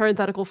long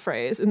parenthetical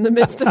phrase in the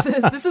midst of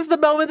this. This is the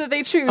moment that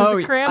they choose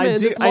to cram in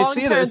this long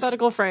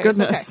parenthetical phrase.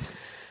 Goodness. Okay.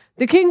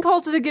 The king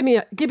called to the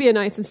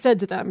Gibeonites and said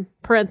to them,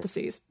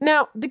 parentheses,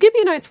 "Now, the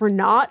Gibeonites were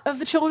not of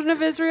the children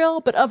of Israel,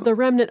 but of the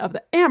remnant of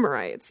the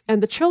Amorites,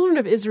 and the children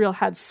of Israel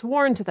had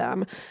sworn to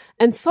them,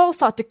 and Saul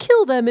sought to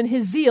kill them in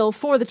his zeal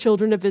for the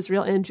children of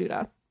Israel and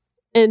Judah."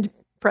 End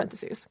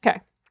parentheses. Okay.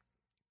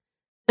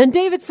 And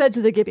David said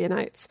to the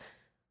Gibeonites,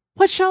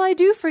 "What shall I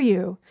do for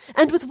you?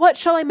 And with what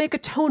shall I make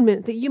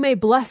atonement that you may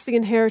bless the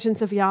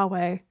inheritance of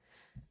Yahweh?"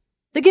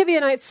 The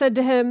Gibeonites said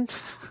to him,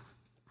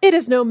 "It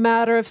is no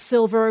matter of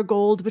silver or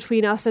gold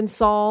between us and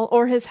Saul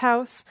or his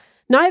house,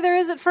 neither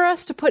is it for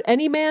us to put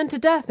any man to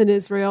death in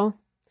Israel."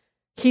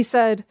 He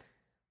said,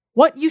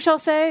 "What you shall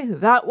say,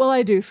 that will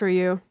I do for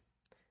you."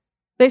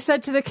 They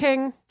said to the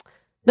king,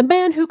 "The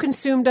man who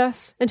consumed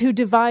us and who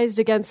devised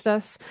against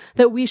us,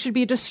 that we should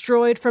be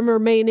destroyed from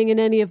remaining in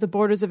any of the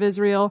borders of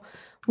Israel,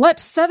 let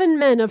 7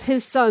 men of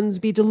his sons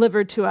be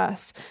delivered to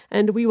us,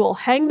 and we will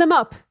hang them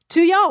up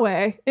to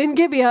Yahweh in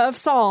Gibeah of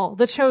Saul,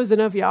 the chosen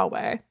of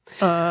Yahweh."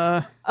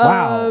 Wow.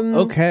 Um,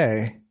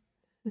 Okay.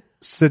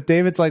 So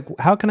David's like,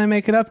 "How can I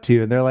make it up to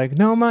you?" And they're like,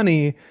 "No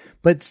money,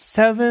 but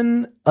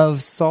 7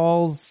 of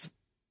Saul's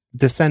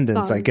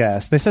descendants, I Sons.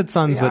 guess." They said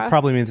sons, Yeah. but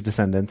probably means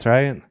descendants,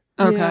 right?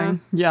 Okay.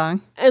 Yeah.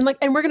 And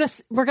we're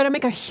gonna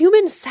make a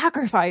human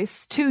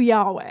sacrifice to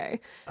Yahweh.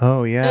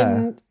 Oh, yeah.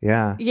 And-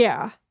 yeah.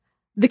 Yeah.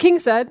 The king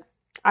said,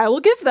 "I will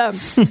give them."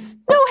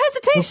 No Of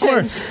hesitation.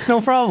 course.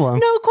 No problem.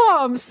 No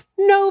qualms.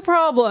 No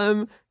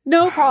problem.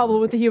 No problem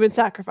with the human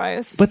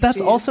sacrifice. But that's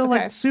Jeez. also Okay.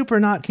 like super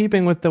not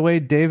keeping with the way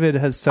David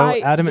has so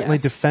adamantly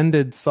yes.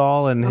 defended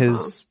Saul and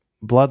his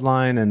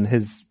bloodline and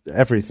his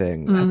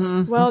everything. That's,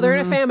 Well, they're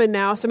in a famine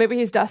now, so maybe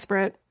he's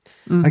desperate.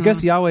 I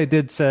guess Yahweh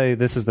did say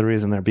this is the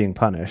reason they're being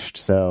punished.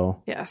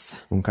 So, Yes.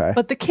 okay.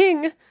 But the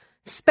king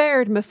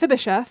spared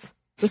Mephibosheth,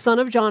 the son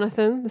of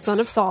Jonathan, the son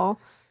of Saul,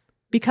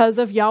 because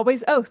of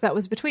Yahweh's oath that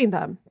was between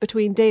them,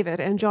 between David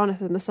and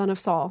Jonathan, the son of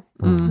Saul.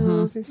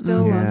 Oh, he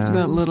still Yeah. loved him.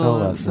 That Still little,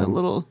 loves him.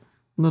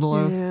 little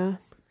oath, Yeah.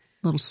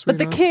 little sweet. But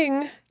the oath.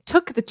 king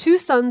took the 2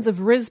 sons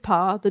of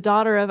Rizpah, the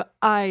daughter of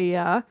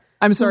Aiah.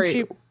 I'm sorry,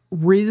 she-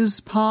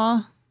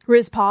 Rizpah.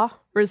 Rizpah.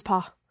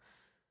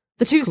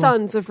 The 2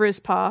 sons of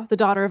Rizpah, the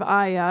daughter of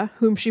Aiah,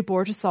 whom she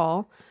bore to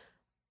Saul.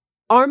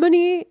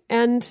 Armoni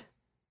and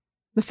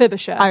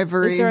Mephibosheth.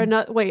 Ivory. Is there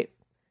another? Wait.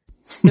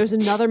 There's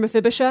another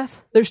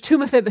Mephibosheth? There's 2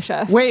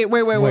 Mephibosheths. Wait.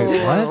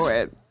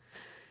 what?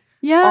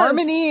 Yes.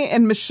 Armony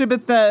and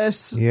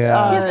Mephibosheth.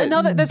 Yeah.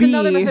 Yes, there's B.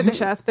 another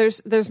Mephibosheth.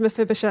 There's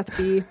Mephibosheth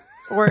B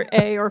or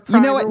A or You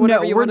prime know what? or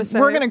whatever No, you we're want to say.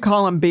 we're gonna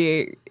call him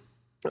B.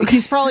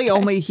 He's probably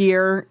only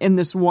here in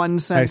this one I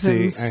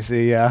sentence.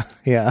 see. Yeah.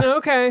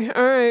 Okay,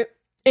 all right.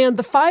 And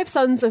the 5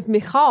 sons of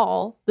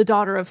Michal, the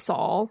daughter of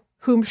Saul,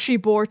 whom she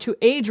bore to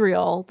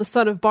Adriel, the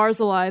son of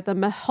Barzillai the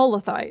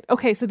Meholathite.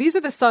 Okay, so these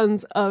are the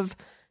sons of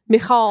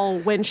Michal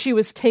when she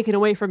was taken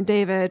away from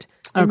David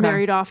and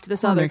married off to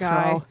this other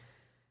guy.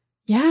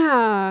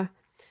 Yeah.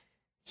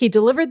 He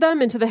delivered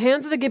them into the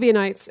hands of the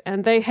Gibeonites,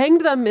 and they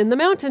hanged them in the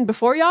mountain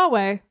before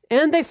Yahweh,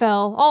 and they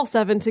fell, all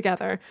 7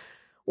 together.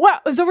 Wow,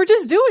 so we're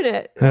just doing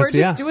it. We're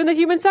just doing the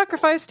human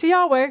sacrifice to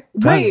Yahweh.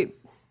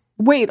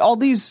 Wait, all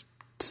these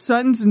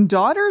sons and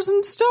daughters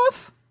and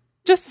stuff?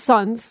 Just the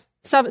sons.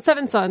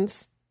 7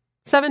 sons.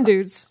 7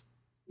 dudes.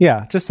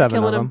 Yeah, just 7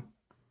 Killing of them.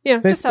 Yeah,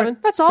 just 7.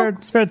 That's all.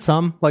 Spared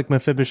some, like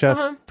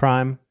Mephibosheth,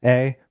 Prime,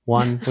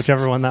 A1,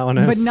 whichever one that one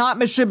is. But not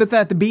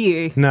Mephibosheth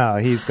B. No,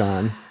 he's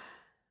gone.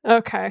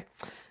 Okay.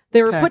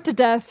 They were put to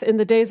death in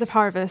the days of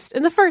harvest,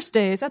 in the first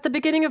days, at the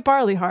beginning of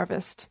barley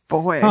harvest.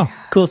 Boy. Oh,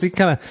 cool. So you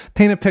kind of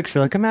paint a picture.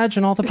 Like,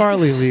 imagine all the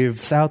barley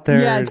leaves out there.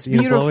 Yeah, it's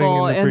beautiful.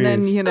 Blowing in the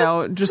breeze. And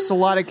then, just a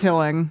lot of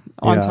killing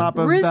on top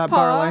of that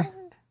barley.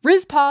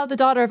 Rizpah, the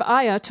daughter of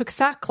Aiah, took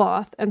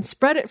sackcloth and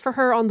spread it for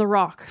her on the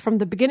rock from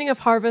the beginning of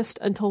harvest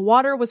until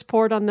water was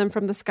poured on them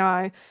from the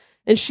sky.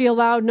 And she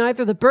allowed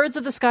neither the birds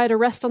of the sky to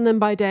rest on them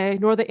by day,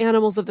 nor the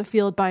animals of the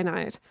field by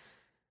night.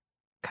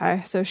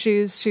 Okay, so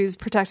she's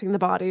protecting the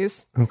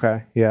bodies.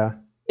 Okay, yeah.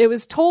 It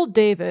was told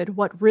David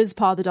what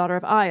Rizpah, the daughter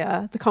of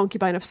Aiah, the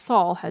concubine of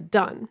Saul, had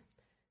done.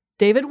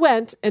 David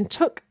went and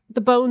took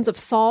the bones of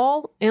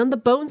Saul and the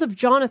bones of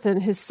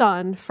Jonathan, his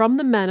son, from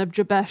the men of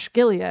Jabesh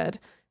Gilead,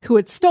 who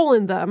had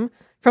stolen them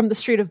from the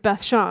street of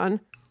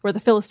Bethshan, where the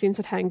Philistines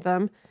had hanged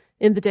them,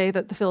 in the day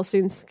that the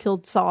Philistines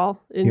killed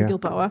Saul in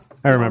Gilboa.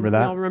 I remember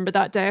that. I'll remember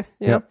that day.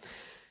 Yeah. Yep.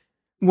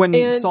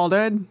 When Saul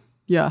died?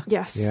 Yeah.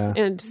 Yes. Yeah.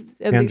 And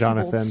these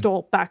Jonathan people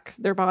stole back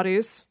their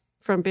bodies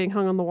from being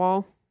hung on the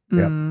wall.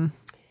 Yep.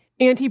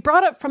 And he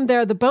brought up from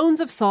there the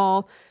bones of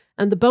Saul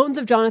and the bones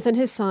of Jonathan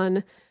his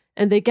son,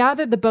 and they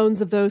gathered the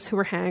bones of those who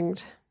were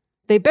hanged.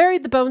 They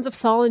buried the bones of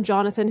Saul and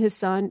Jonathan his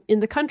son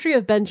in the country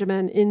of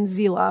Benjamin in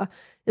Zelah,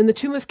 in the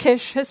tomb of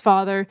Kish his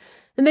father,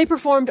 and they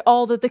performed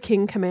all that the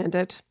king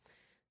commanded.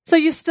 So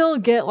you still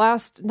get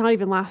not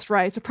even last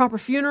rites, a proper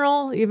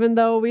funeral, even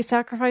though we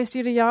sacrificed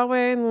you to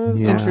Yahweh.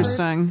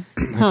 Interesting.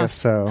 I guess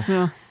so.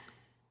 Yeah.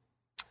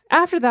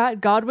 After that,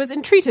 God was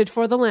entreated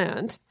for the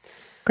land.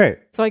 Great.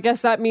 So I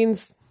guess that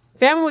means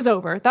famine was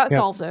over. That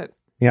solved it.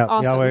 Yeah,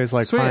 Awesome. Yahweh's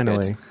like, Sweet.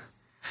 finally.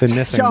 Been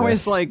missing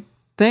Yahweh's this. like,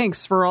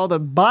 thanks for all the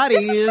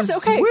bodies. This is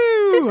just, okay. Woo!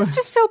 This is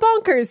just so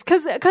bonkers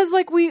because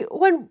like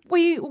when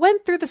we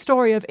went through the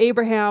story of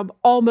Abraham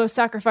almost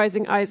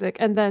sacrificing Isaac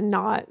and then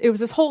not, it was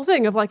this whole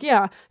thing of like,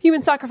 yeah,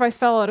 human sacrifice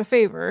fell out of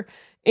favor,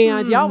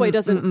 and Yahweh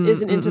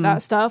isn't into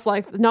that stuff,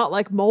 like not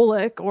like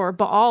Moloch or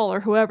Baal or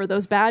whoever,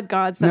 those bad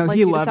gods that like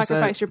you to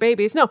sacrifice your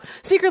babies. No,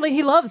 secretly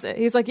he loves it.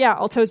 He's like, yeah,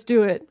 I'll totes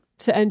do it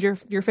to end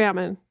your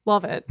famine.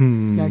 Love it.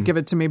 Yeah, give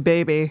it to me,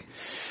 baby.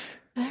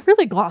 I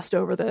really glossed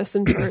over this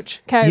in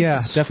church. Okay. Yeah,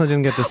 definitely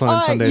didn't get this one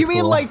in Sunday school.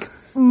 You mean like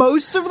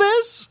most of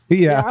this?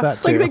 Yeah,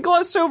 that too. Like they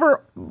glossed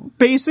over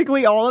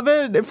basically all of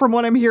it from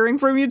what I'm hearing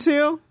from you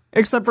two,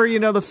 except for,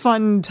 the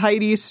fun,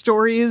 tidy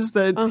stories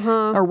that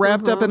are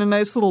wrapped up in a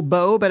nice little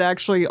bow, but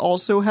actually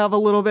also have a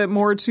little bit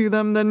more to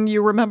them than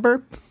you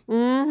remember.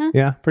 Mm-hmm.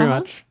 Yeah, pretty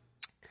much.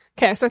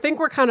 Okay, so I think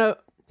we're kind of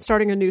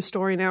starting a new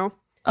story now.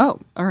 Oh,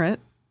 all right.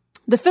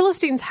 The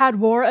Philistines had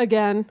war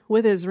again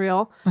with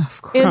Israel.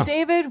 Of course. And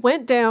David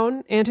went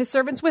down and his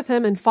servants with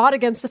him and fought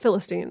against the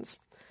Philistines.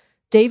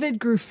 David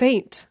grew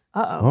faint.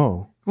 Uh-oh.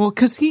 Oh. Well,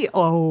 because he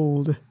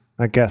old.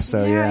 I guess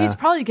so, yeah. He's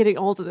probably getting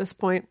old at this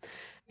point.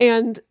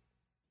 And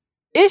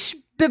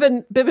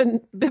Ishbibben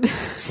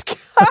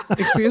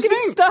Excuse me?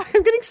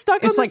 I'm getting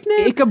stuck it's on like this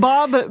name.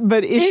 Ichabod,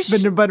 but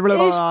Ishbibben.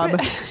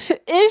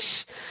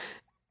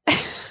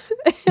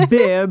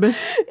 Bib.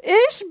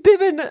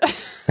 Ishbibben.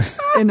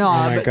 Inob.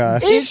 Oh my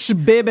gosh.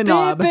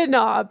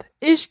 Ishbibenob.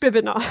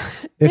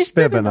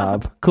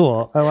 Ishbibenob.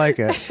 Cool. I like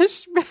it.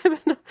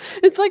 Ishbibenob.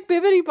 It's like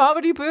bibbity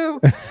bobbity boo.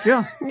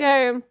 Yeah.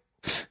 Yeah.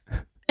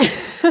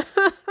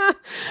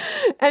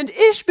 And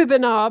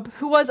Ishbibenob,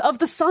 who was of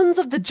the sons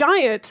of the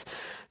giant,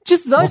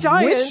 just the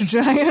giant. Which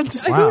giant?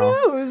 Who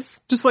knows?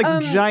 Just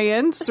like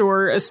giants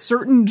or a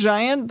certain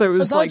giant that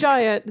was the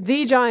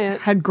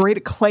giant, had great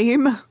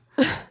acclaim.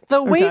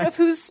 the weight of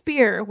whose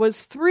spear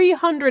was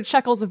 300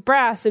 shekels of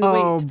brass in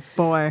weight. Oh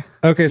boy.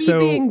 Okay,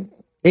 so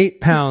 8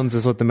 pounds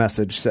is what the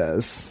message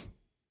says.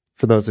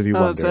 For those of you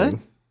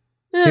wondering.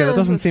 Yeah, that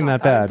doesn't seem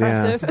that bad.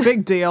 Impressive. Yeah.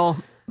 Big deal.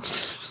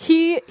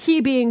 He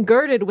being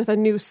girded with a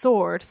new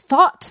sword,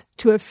 thought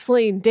to have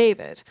slain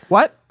David.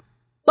 What?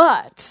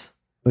 But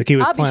Like he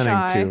was Abishai,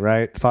 planning to,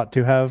 right? Thought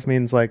to have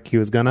means like he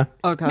was gonna.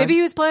 Okay. maybe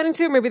he was planning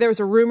to, maybe there was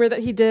a rumor that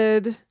he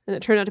did, and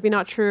it turned out to be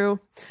not true.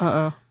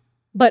 Uh-oh.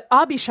 But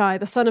Abishai,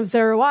 the son of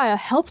Zeruiah,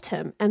 helped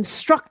him and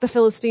struck the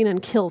Philistine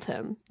and killed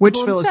him. Which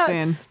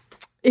Philistine?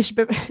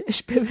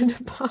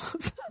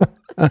 Ishbibenob.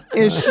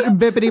 Ish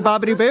bibbity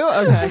bobbity boo?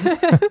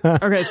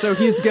 Okay. Okay, so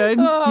he's good.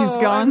 He's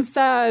gone. I'm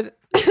sad.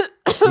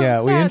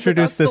 Yeah, we sad,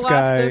 introduced but this that's the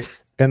guy last of-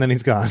 and then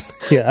he's gone.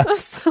 Yeah.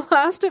 That's the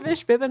last of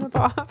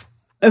Ishbibenob.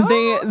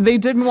 They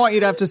didn't want you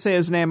to have to say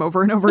his name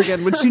over and over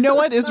again, which you know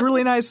what is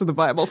really nice of the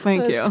Bible.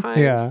 Thank you. That's kind.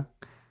 Yeah.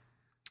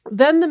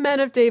 Then the men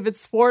of David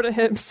swore to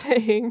him,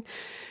 saying,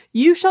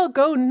 "You shall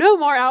go no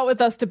more out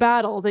with us to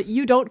battle, that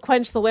you don't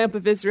quench the lamp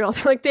of Israel."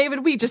 They're like,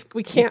 David, we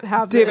can't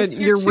have David, this.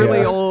 you're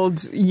really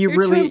old.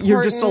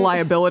 You're just a important.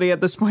 liability at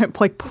this point.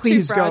 Like,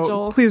 please go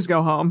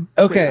home.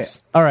 Okay.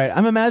 Please. All right.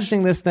 I'm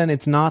imagining this then.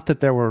 It's not that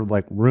there were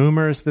like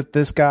rumors that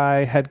this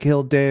guy had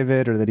killed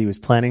David or that he was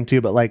planning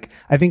to, but like,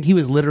 I think he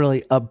was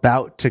literally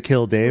about to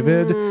kill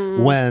David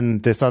when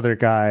this other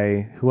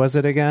guy, who was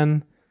it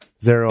again?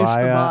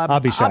 Zeruiah?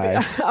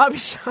 Abishai.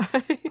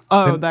 Abishai.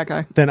 Oh, that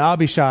guy. Then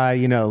Abishai,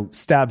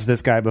 stabs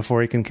this guy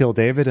before he can kill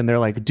David. And they're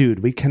like, dude,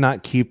 we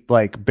cannot keep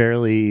like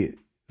barely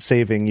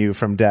saving you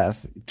from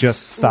death.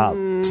 Just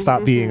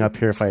stop being up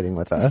here fighting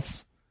with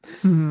us.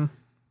 Mm-hmm.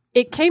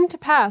 It came to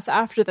pass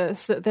after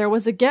this that there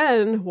was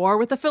again war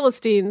with the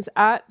Philistines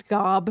at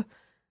Gob.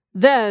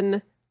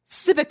 Then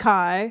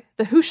Sibbecai,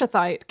 the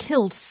Hushathite,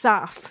 killed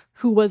Saph,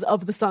 who was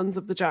of the sons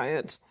of the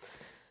giant.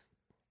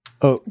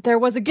 Oh, there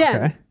was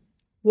again okay.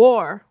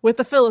 war with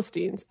the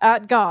Philistines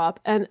at Gob,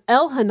 and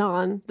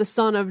Elhanan, the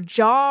son of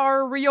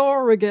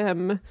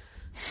Jariorigim,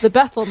 the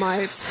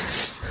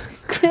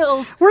Bethlehemite,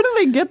 killed... Where do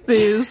they get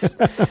these?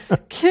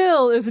 It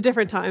was a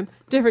different time,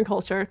 different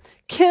culture.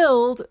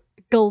 Killed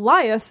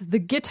Goliath, the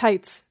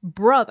Gittite's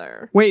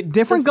brother. Wait,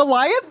 different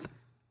Goliath?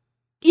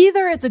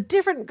 Either it's a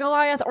different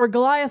Goliath or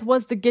Goliath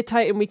was the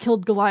Gittite and we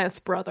killed Goliath's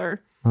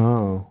brother.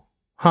 Oh.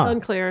 Huh. It's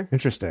unclear.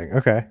 Interesting.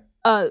 Okay.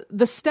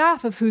 The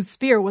staff of whose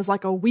spear was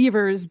like a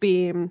weaver's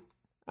beam.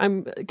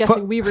 I'm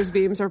guessing weaver's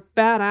beams are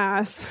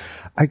badass.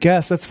 I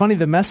guess. That's funny.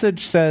 The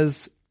message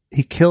says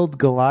he killed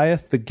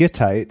Goliath the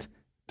Gittite.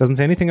 Doesn't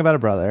say anything about a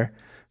brother.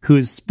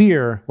 Whose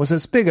spear was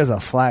as big as a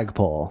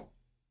flagpole.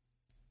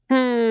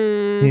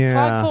 Yeah.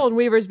 Flagpole and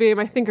weaver's beam,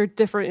 I think, are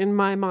different in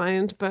my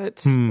mind.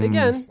 But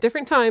again,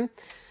 different time.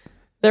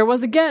 There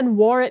was again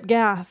war at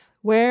Gath,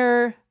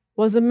 where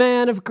was a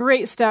man of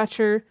great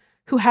stature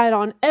who had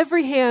on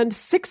every hand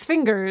 6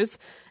 fingers,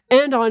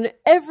 and on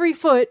every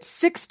foot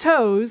 6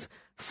 toes,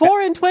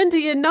 24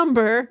 in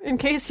number, in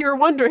case you were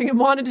wondering and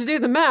wanted to do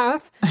the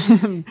math.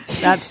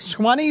 That's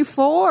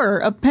 24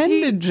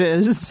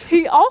 appendages.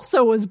 He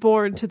also was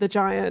born to the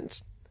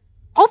giant.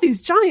 All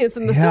these giants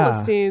in the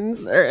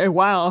Philistines.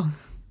 Wow.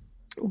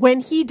 When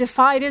he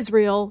defied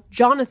Israel,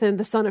 Jonathan,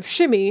 the son of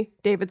Shimei,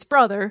 David's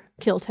brother,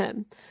 killed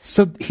him.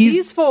 So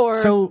these 4...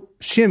 So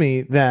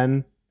Shimei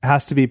then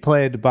has to be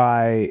played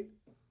by...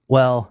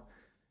 Well,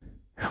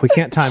 we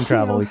can't time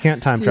travel. We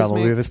can't time travel.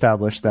 Me. We've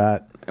established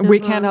that. We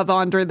can't have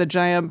Andre the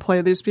Giant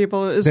play these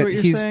people, is what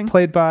you're saying? He's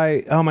played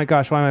by... Oh my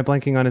gosh, why am I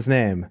blanking on his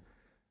name?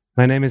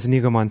 My name is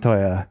Inigo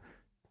Montoya.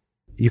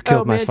 You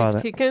killed my father.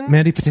 Patinkin?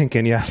 Mandy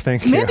Patinkin, yes,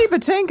 thank you. Mandy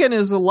Patinkin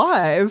is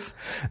alive.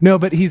 No,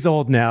 but he's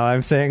old now.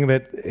 I'm saying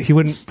that he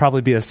wouldn't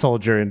probably be a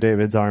soldier in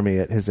David's army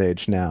at his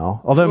age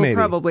now. Although maybe.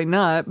 Probably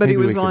not, but maybe he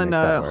was on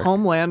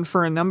Homeland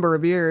for a number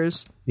of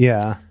years.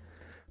 Yeah.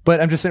 But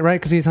I'm just saying, right,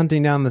 because he's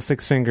hunting down the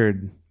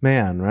 6-fingered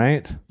man,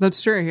 right?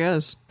 That's true, he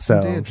is. So,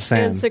 Indeed. I'm just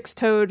saying. And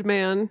 6-toed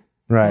man.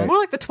 Right. More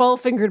like the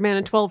 12-fingered man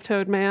and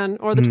 12-toed man,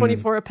 or the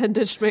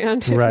 24-appendaged man,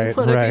 if you want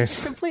to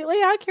be completely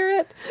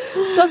accurate.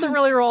 Doesn't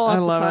really roll off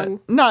the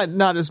tongue.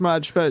 Not as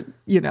much, but,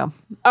 All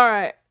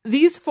right.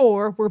 These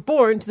 4 were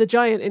born to the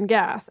giant in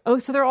Gath. Oh,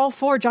 so they're all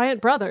 4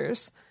 giant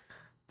brothers.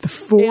 The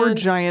 4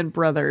 giant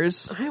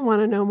brothers. I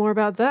want to know more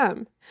about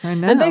them. I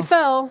know. And they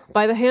fell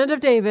by the hand of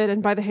David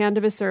and by the hand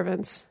of his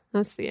servants.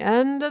 That's the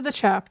end of the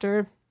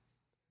chapter.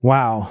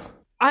 Wow.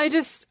 I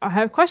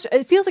have a question.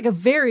 It feels like a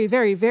very,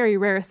 very, very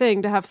rare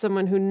thing to have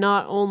someone who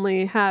not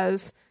only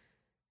has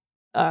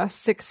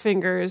 6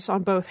 fingers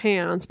on both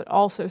hands, but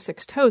also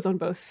 6 toes on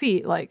both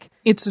feet. Like,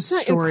 it's a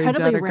story,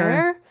 incredibly Dedeker.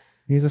 rare.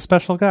 He's a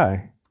special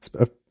guy.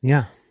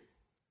 Yeah.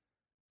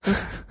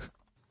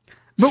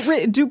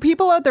 But do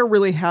people out there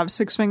really have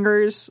 6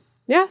 fingers?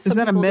 Yeah. Is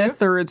that a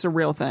myth or it's a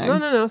real thing?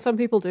 No. Some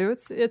people do.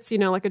 It's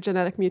like a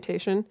genetic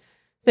mutation.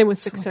 Same with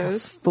 6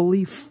 toes. A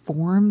fully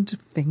formed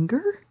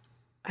finger?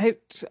 I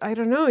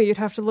don't know. You'd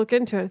have to look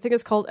into it. I think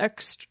it's called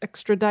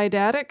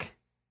extradidatic.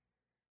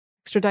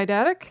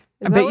 Extradidatic?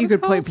 I bet you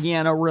could play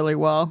piano really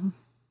well.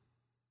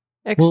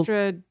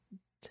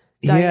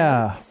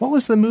 Yeah. What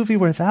was the movie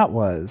where that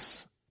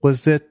was?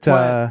 Was it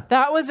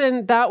that was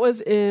in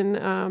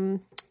Gattaca.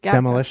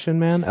 Demolition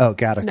Man? Oh,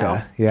 Gattaca.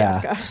 No,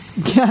 yeah.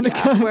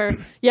 Gattaca. where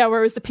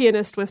it was the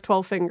pianist with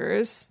 12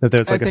 fingers. That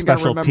there's like a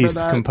special piece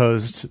that.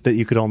 composed that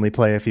you could only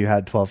play if you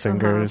had 12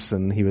 fingers,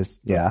 and he was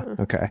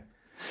okay.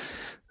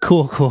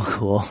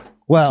 Cool.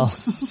 Well,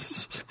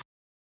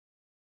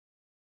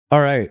 all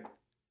right.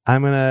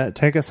 I'm going to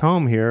take us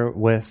home here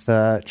with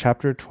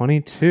chapter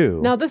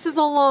 22. Now, this is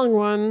a long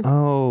one.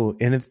 Oh,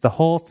 and the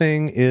whole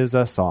thing is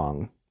a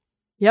song.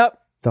 Yep.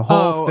 The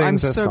whole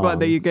thing's I'm a so song. glad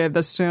that you gave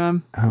this to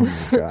him. Oh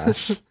my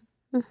gosh.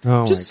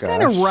 Just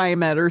kind of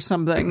rhyme it or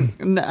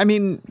something. I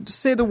mean,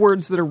 say the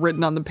words that are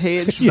written on the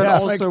page, but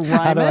also rhyme it.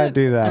 How do I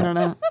do that? I don't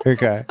know.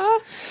 Okay.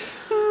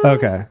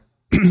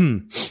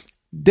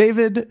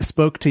 David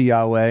spoke to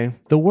Yahweh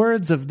the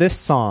words of this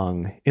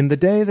song in the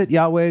day that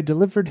Yahweh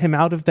delivered him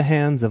out of the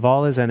hands of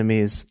all his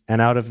enemies and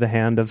out of the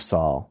hand of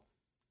Saul. :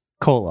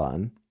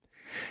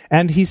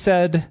 And he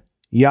said,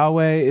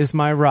 Yahweh is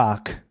my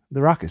rock.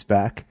 The rock is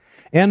back.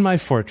 And my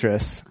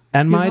fortress,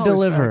 and my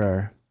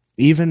deliverer,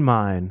 even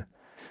mine.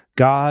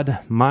 God,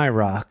 my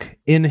rock,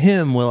 in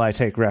him will I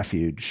take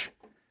refuge.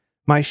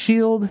 My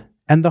shield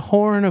and the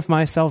horn of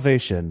my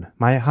salvation,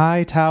 my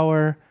high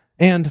tower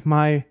and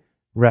my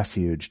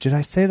refuge. Did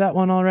I say that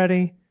one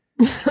already?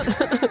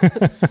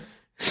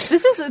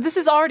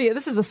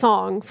 This is a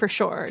song for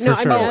sure. For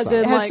sure.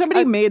 Has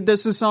somebody made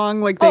this a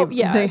song? Like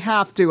they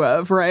have to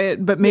have,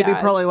 right? But maybe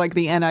probably like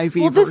the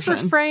NIV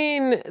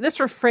version. This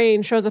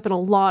refrain shows up in a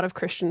lot of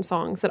Christian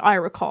songs that I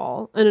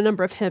recall, and a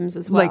number of hymns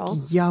as well.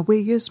 Like Yahweh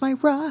is my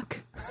rock.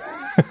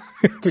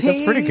 That's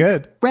pretty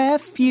good.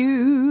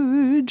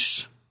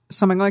 Refuge.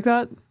 Something like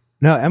that.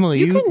 No,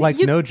 Emily,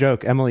 no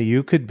joke. Emily,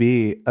 you could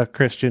be a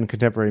Christian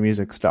contemporary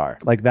music star.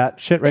 Like that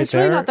shit right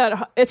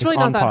there. It's really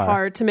not that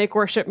hard to make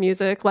worship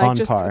music. Like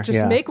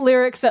just make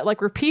lyrics that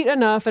like repeat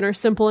enough and are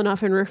simple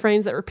enough, and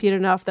refrains that repeat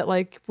enough that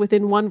like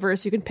within one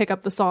verse you can pick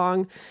up the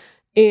song,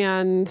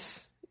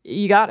 and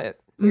you got it.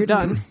 You're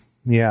done.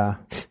 Yeah.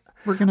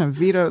 We're going to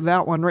veto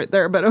that one right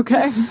there, but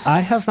okay. I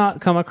have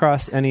not come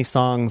across any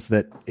songs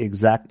that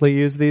exactly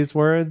use these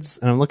words,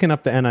 and I'm looking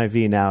up the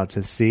NIV now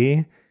to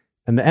see.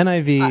 And the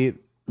NIV,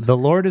 the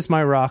Lord is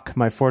my rock,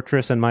 my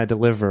fortress, and my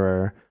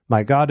deliverer.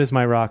 My God is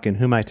my rock in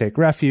whom I take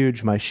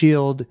refuge, my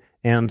shield,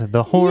 and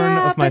the horn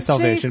of my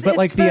salvation. Chase, but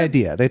like the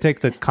idea, they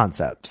take the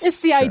concepts. It's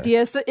the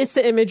idea. It's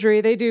the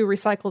imagery. They do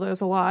recycle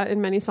those a lot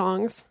in many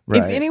songs.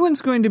 Right. If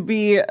anyone's going to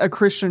be a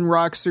Christian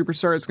rock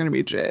superstar, it's going to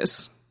be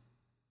Jace.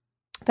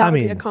 That would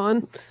be a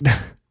con.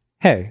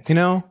 Hey, I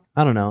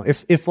don't know.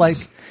 If like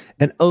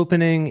an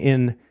opening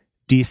in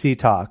DC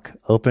Talk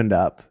opened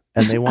up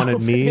and they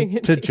wanted me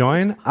to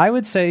join, I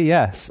would say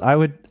yes.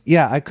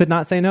 I could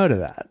not say no to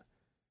that.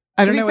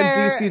 I don't know what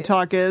DC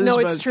Talk is. No,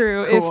 it's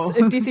true. Cool.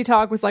 If DC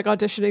Talk was like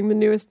auditioning the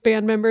newest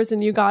band members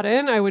and you got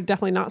in, I would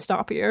definitely not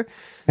stop you.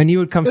 And you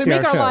would come see our shows. It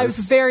would make our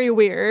lives very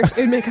weird. It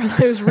would make our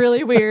lives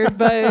really weird,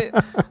 but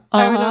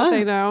I would not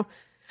say no.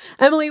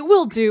 Emily,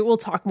 we'll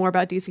talk more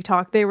about DC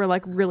Talk. They were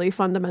like really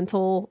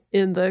fundamental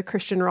in the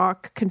Christian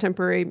rock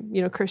contemporary,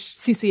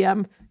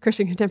 CCM,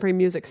 Christian contemporary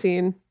music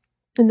scene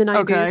in the 90s.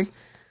 Okay.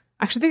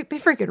 Actually, they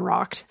freaking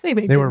rocked. They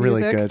were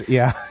really good.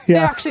 Yeah. They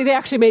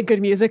actually made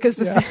good music is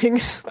the thing.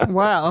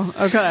 Wow.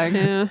 Okay.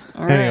 Yeah.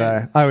 All right.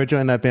 Anyway, I would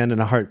join that band in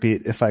a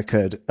heartbeat if I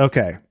could.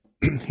 Okay.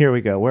 Here we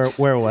go.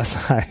 Where was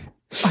I?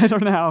 I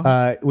don't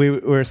know. We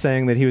were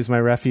saying that he was my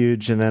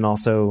refuge, and then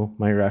also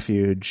my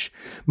refuge.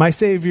 My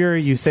savior,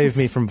 you save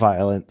me from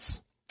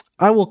violence.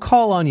 I will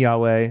call on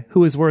Yahweh,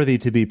 who is worthy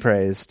to be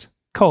praised. :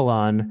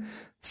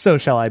 so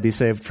shall I be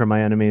saved from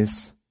my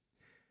enemies.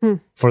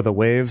 For the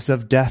waves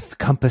of death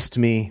compassed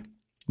me.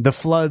 The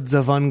floods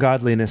of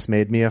ungodliness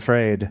made me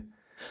afraid.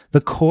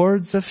 The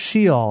cords of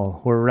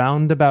Sheol were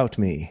round about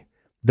me.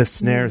 The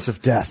snares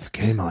of death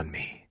came on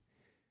me.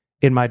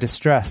 In my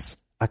distress,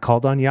 I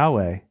called on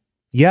Yahweh.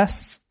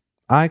 Yes,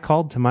 I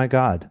called to my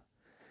God.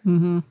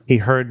 Mm-hmm. He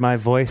heard my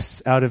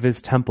voice out of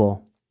his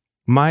temple.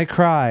 My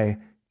cry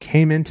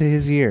came into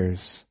his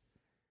ears.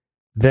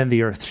 Then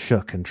the earth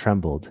shook and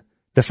trembled.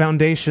 The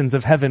foundations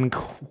of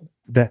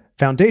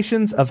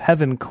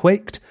heaven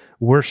quaked,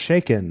 were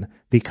shaken,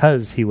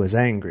 because he was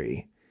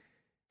angry.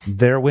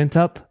 There went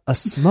up a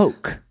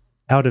smoke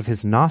out of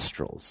his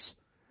nostrils.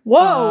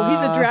 Whoa,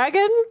 he's a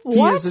dragon?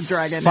 What? He is a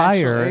dragon,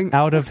 Fire actually.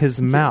 out of his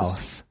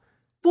mouth.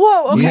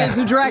 Whoa, okay. Yeah. He's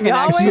a dragon,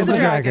 Yahweh is actually. a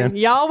dragon.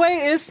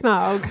 Yahweh is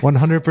Smaug.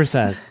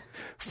 100%.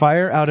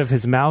 Fire out of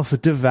his mouth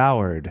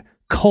devoured.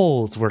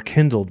 Coals were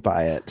kindled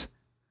by it.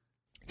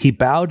 He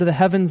bowed to the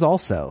heavens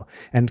also,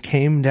 and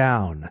came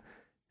down.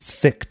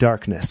 Thick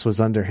darkness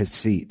was under his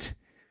feet.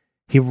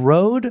 He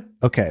rode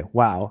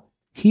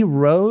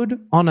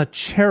on a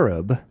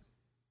cherub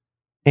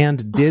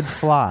and did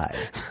fly.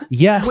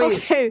 Yes.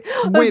 Okay.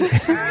 Wait a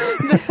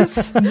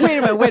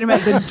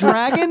minute. The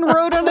dragon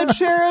rode on a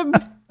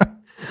cherub?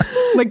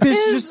 Like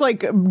this just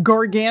like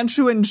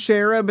gargantuan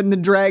cherub, and the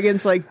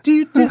dragon's like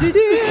do.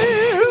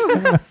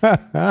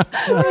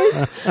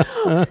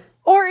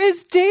 Or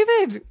is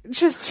David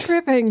just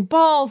tripping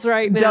balls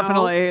right now?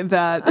 Definitely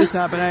that is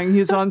happening.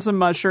 He's on some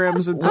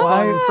mushrooms. It's a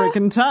fun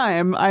freaking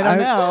time. I don't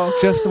know.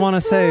 Just want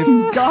to say,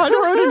 God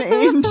wrote an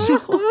angel.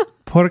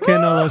 ¿Por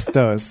qué no los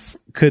dos?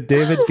 Could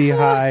David be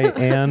high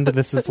and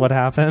this is what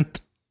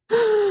happened?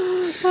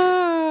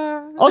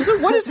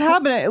 Also, what is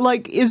happening?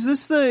 Like, is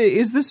this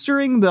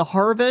during the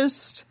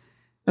harvest?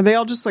 Are they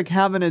all just like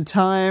having a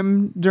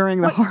time during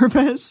the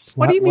harvest?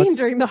 What do you mean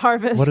during the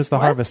harvest? What does the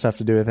harvest have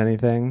to do with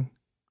anything?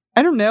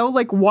 I don't know.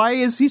 Like, why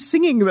is he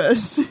singing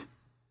this?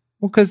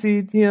 Well, because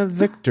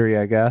victory,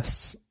 I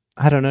guess.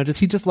 I don't know. Does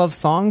he just love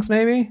songs,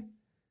 maybe?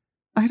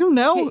 I don't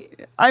know.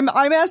 I'm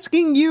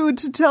asking you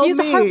to tell me. He's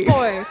a harp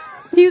boy.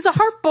 He was a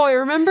harp boy,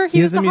 remember?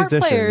 He was a harp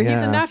player. Yeah.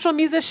 He's a natural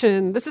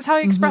musician. This is how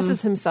he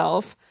expresses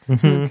himself.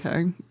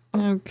 Okay.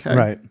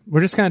 Right.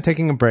 We're just kind of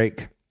taking a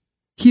break.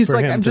 He's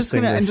like, I'm just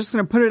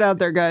gonna put it out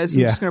there, guys.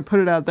 I'm just gonna put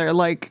it out there.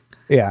 Like,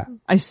 Yeah.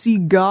 I see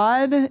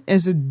God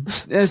as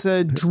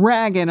a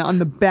dragon on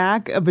the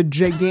back of a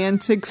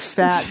gigantic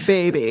fat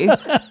baby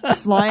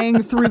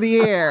flying through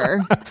the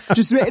air.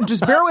 Just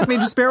bear with me.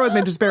 Just bear with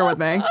me. Just bear with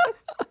me.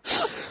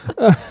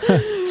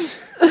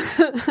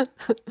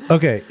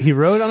 Okay, he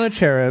rode on a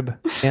cherub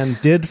and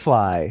did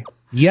fly.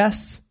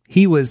 Yes,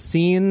 he was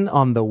seen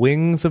on the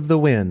wings of the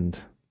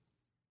wind.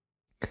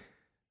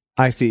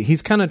 I see.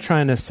 He's kind of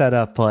trying to set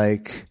up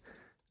like,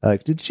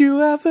 did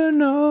you ever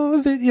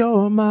know that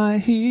you're my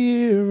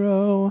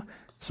hero?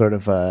 Sort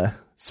of a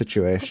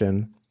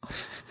situation.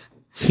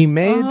 He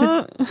made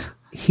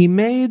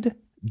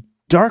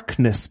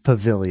darkness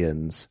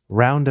pavilions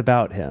round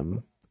about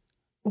him.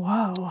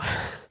 Whoa.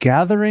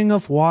 Gathering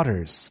of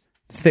waters,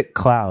 thick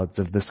clouds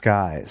of the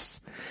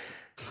skies.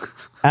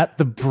 At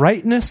the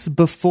brightness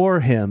before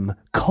him,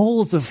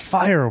 coals of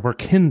fire were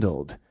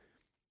kindled.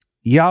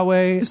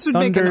 Yahweh This would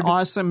thundered. make an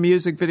awesome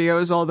music video,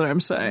 is all that I'm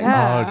saying.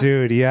 Yeah. Oh,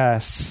 dude,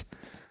 yes.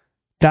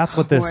 That's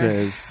what this boy.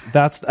 is.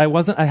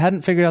 I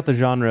hadn't figured out the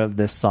genre of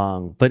this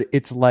song, but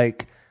it's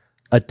like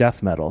a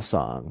death metal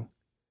song.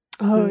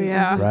 Oh,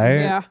 yeah. Right?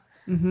 Yeah.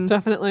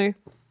 Definitely.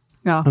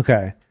 Yeah.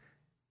 Okay.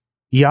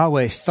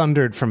 Yahweh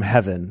thundered from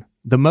heaven.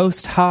 The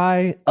Most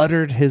High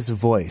uttered his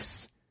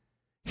voice.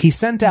 He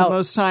sent The out...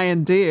 Most High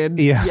indeed.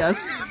 Yeah.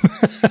 Yes.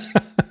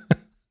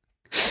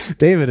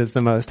 David is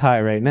the Most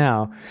High right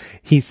now.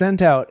 He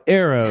sent out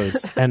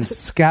arrows and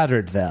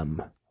scattered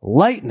them,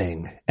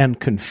 lightning and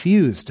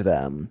confused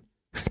them.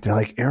 They're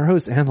like,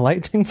 arrows and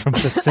lightning from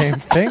the same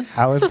thing?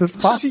 How is this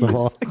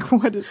possible? Jeez, like,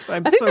 what is?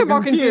 I'm I think so they're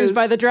more confused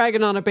by the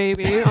dragon on a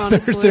baby,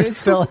 honestly. They're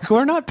still like,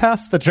 we're not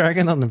past the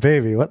dragon on the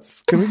baby.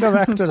 Can we go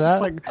back to It's that?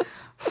 just like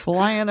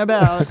flying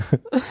about.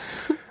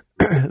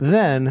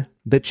 Then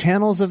the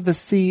channels of the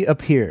sea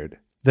appeared.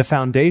 The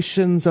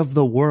foundations of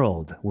the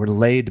world were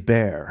laid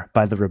bare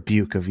by the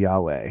rebuke of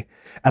Yahweh.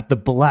 At the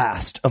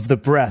blast of the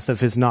breath of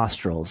his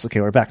nostrils.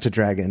 Okay, we're back to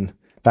Dragon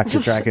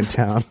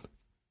Town.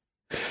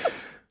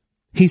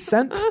 He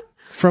sent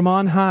from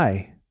on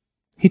high.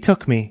 He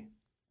took me.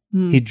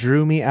 He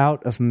drew me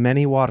out of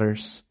many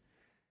waters.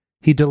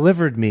 He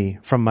delivered me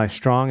from my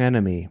strong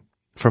enemy,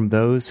 from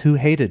those who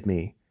hated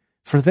me,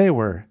 for they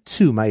were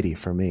too mighty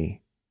for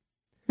me.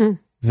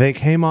 They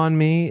came on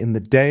me in the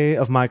day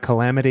of my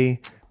calamity,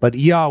 but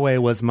Yahweh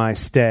was my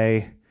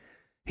stay.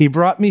 He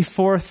brought me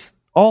forth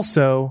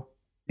also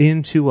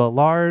into a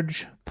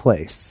large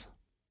place.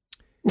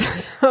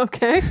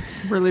 Okay.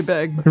 Really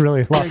big.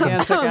 Really lost some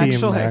Gigantic, steam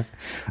actually. there.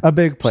 A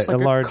big place, It's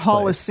like a large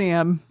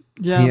Colosseum.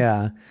 place. Yeah.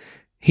 Yeah.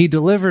 He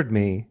delivered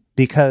me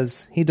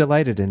because he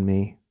delighted in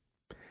me.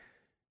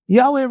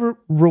 Yahweh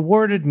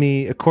rewarded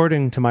me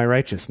according to my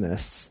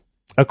righteousness.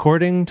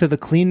 According to the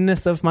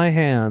cleanness of my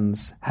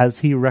hands has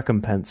he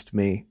recompensed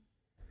me.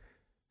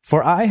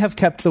 For I have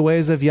kept the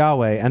ways of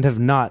Yahweh and have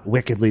not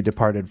wickedly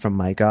departed from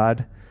my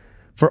God.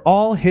 For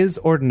all his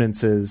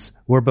ordinances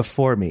were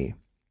before me.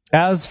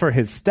 As for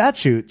his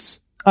statutes,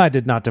 I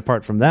did not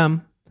depart from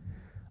them.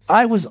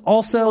 I was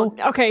also...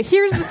 Okay,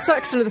 here's the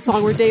section of the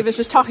song where David's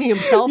just talking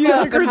himself Yeah,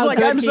 up and Kurt's how like,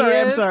 good I'm he sorry,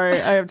 is.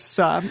 I have to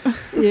stop.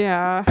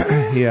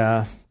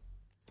 Yeah.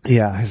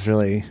 Yeah, he's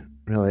really,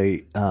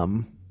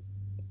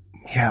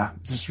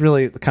 just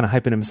really kind of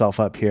hyping himself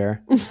up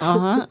here.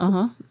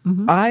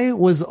 I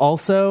was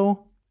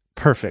also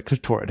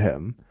perfect toward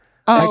him.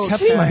 Oh, I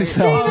kept okay.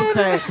 myself.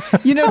 Okay.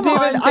 You know, Come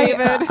on,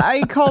 David,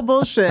 I call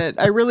bullshit.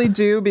 I really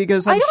do,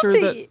 because I'm I don't sure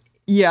think- that...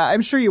 Yeah,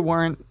 I'm sure you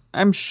weren't.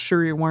 I'm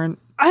sure you weren't.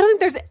 I don't think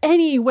there's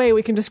any way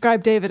we can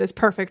describe David as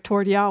perfect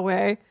toward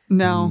Yahweh.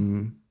 No.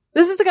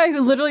 This is the guy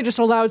who literally just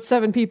allowed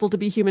 7 people to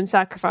be human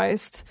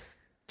sacrificed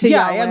to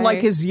Yeah, Yahweh. and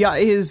like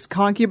his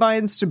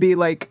concubines to be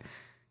like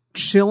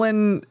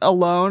chilling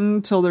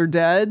alone till they're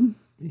dead.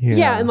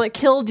 Yeah, and like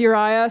killed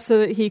Uriah so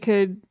that he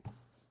could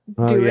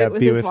do it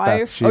with be his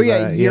wife. Bathsheba, Oh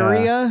yeah,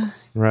 Uriah.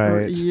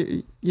 Right.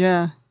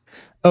 Yeah.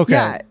 Okay.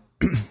 Yeah.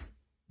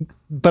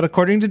 But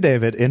according to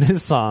David, in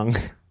his song,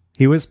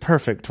 he was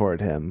perfect toward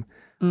him.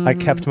 I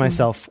kept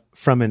myself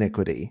from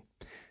iniquity.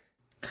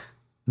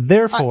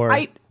 Therefore...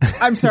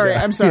 I'm sorry.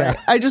 I'm sorry. yeah.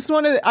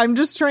 I'm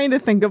just trying to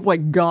think of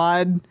like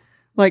God,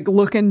 like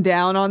looking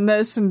down on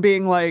this and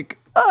being like,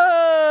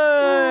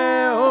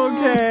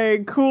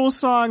 okay, cool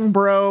song,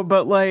 bro,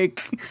 but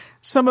like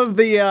some of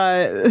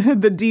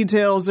the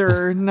details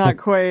are not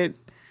quite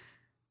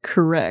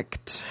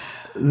correct.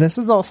 This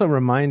is also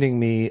reminding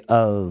me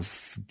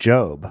of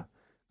Job.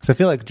 Because I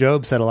feel like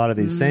Job said a lot of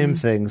these same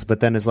things,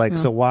 but then is like,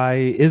 so why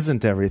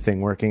isn't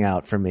everything working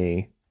out for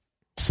me?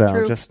 So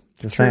True. just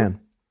saying.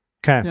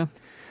 Okay. Yeah.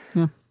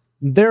 Yeah.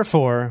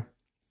 Therefore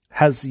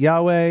has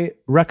Yahweh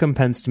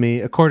recompensed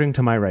me according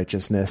to my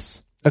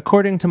righteousness,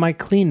 according to my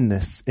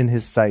cleanness in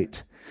his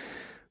sight.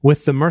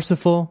 With the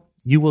merciful,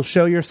 you will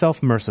show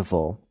yourself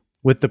merciful.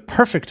 With the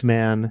perfect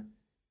man,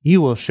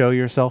 you will show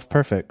yourself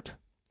perfect.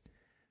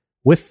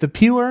 With the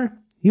pure,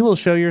 you will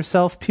show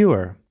yourself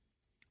pure.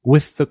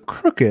 With the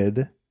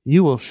crooked,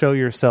 you will show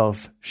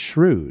yourself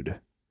shrewd.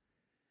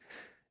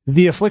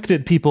 The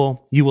afflicted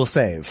people you will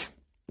save,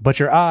 but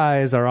your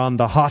eyes are on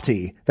the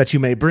haughty, that you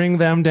may bring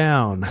them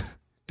down.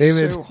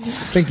 David, So- I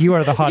think you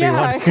are the haughty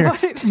one here.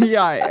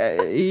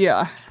 what?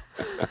 Yeah.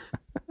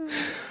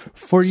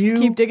 For you,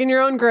 Keep digging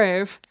your own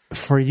grave.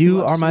 for you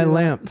loves are to my do that.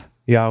 lamp,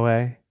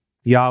 Yahweh.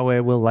 Yahweh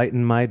will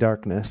lighten my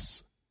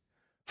darkness.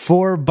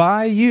 For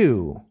by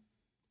you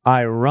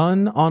I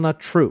run on a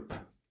troop.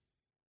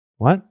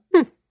 What?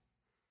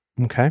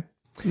 Okay.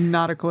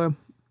 Not a clue.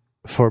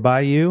 For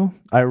by you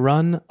I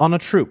run on a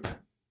troop.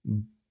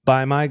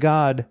 By my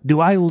God, do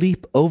I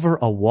leap over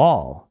a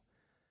wall?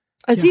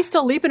 Is he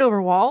still leaping over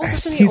walls?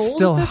 Isn't he He's old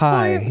still at this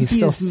high. point? He's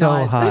still He's so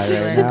not high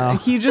doing right it. now.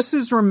 He just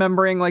is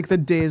remembering like the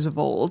days of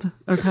old.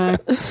 Okay.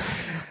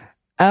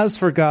 As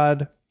for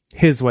God,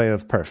 his way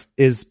of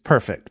is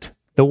perfect.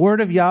 The word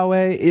of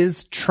Yahweh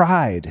is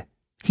tried.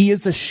 He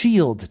is a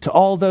shield to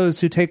all those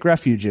who take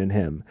refuge in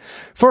him.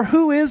 For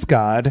who is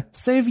God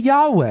save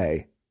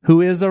Yahweh?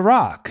 Who is a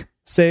rock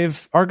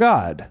save our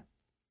God?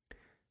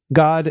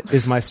 God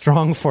is my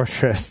strong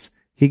fortress.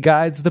 He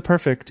guides the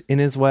perfect in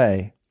his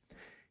way.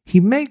 He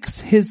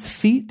makes his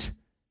feet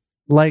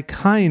like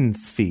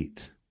hinds'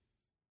 feet.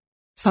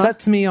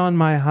 Sets me on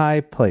my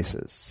high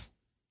places.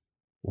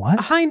 What?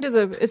 A hind is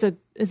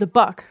a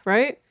buck,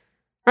 right?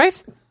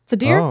 Right? It's a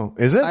deer. Oh,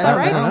 is it? I don't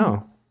I don't know.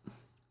 know.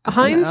 A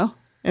hind. No.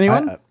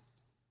 Anyone?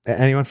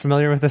 Anyone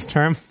familiar with this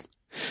term?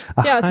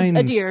 Yeah, it's a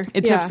hinds- deer.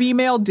 It's Yeah. a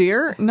female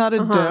deer, not a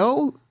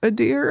doe. A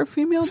deer, a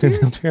female deer.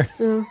 Female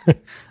deer.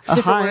 A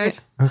different hind, word.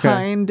 Okay.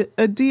 hind,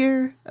 a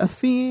deer, a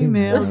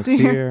female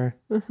Female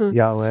deer.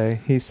 Yahweh,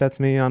 he sets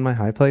me on my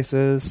high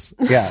places.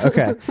 Yeah,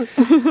 okay.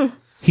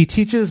 He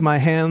teaches my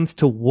hands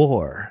to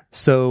war,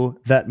 so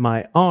that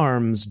my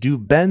arms do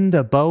bend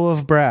a bow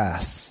of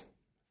brass.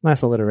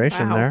 Nice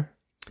alliteration Wow. there.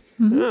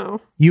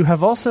 Oh. You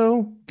have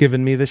also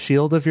given me the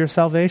shield of your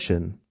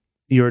salvation.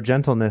 Your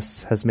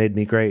gentleness has made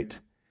me great.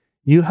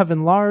 You have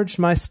enlarged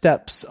my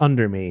steps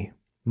under me.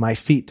 My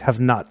feet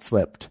have not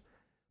slipped.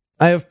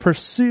 I have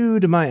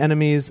pursued my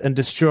enemies and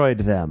destroyed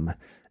them.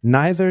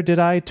 Neither did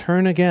I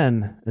turn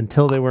again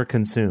until they were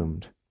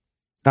consumed.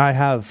 I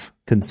have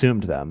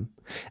consumed them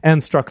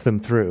and struck them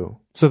through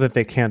so that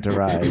they can't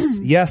arise.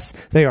 Yes,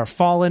 they are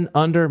fallen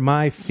under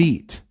my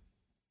feet.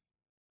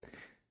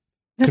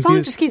 The song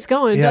Confused- just keeps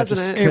going,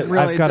 doesn't it? It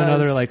really I've got does.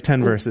 another like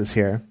 10 verses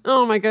here.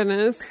 Oh my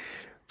goodness.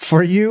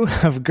 For you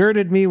have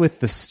girded me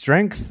with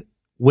strength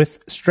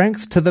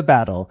to the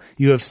battle.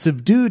 You have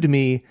subdued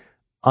me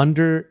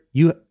under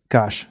you.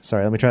 Gosh,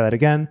 sorry, let me try that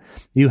again.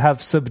 You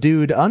have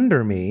subdued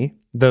under me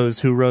those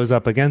who rose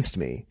up against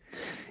me.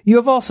 You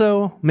have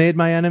also made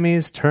my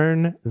enemies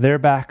turn their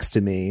backs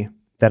to me,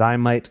 that I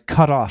might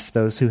cut off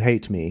those who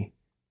hate me.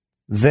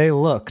 They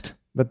looked,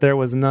 but there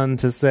was none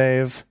to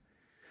save.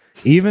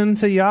 Even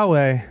to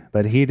Yahweh,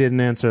 but he didn't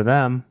answer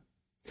them.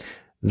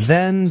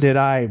 Then did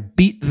I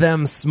beat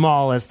them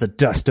small as the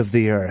dust of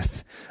the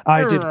earth.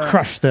 I did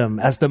crush them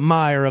as the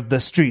mire of the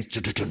streets,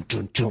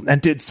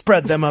 and did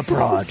spread them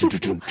abroad.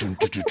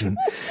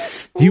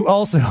 You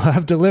also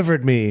have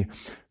delivered me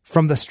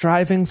from the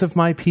strivings of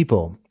my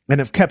people, and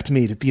have kept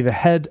me to be the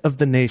head of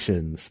the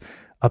nations.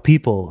 A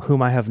people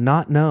whom I have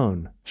not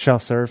known shall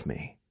serve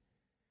me.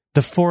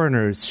 The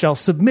foreigners shall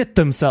submit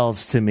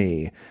themselves to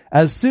me.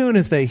 As soon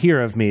as they hear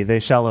of me, they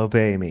shall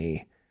obey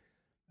me.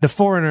 The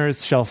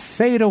foreigners shall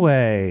fade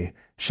away,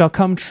 shall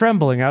come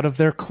trembling out of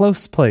their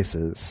close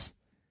places.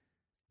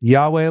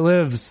 Yahweh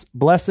lives,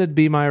 blessed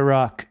be my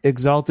rock,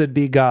 exalted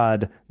be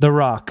God, the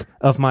rock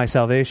of my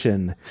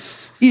salvation,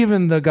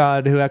 even the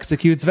God who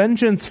executes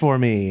vengeance for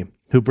me,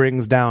 who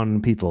brings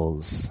down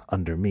peoples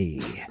under me,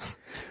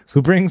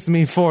 who brings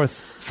me forth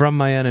from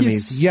my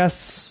enemies. He's Yes,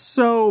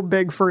 so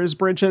big for his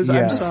britches. Yeah.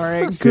 I'm sorry.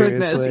 Goodness.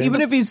 Seriously.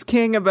 Even if he's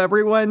king of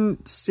everyone,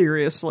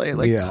 seriously,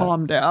 like Yeah.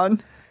 calm down.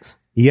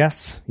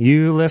 yes,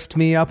 you lift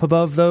me up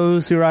above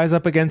those who rise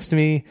up against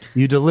me.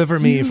 You deliver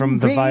me from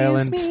the raise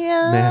violent me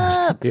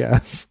man. up.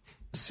 Yes.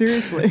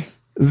 Seriously.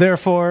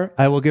 Therefore,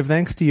 I will give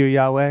thanks to you,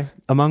 Yahweh,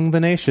 among the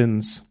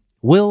nations.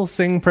 Will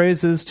sing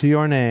praises to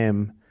your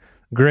name.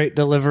 Great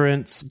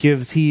deliverance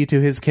gives he to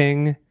his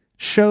king.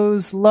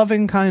 Shows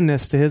loving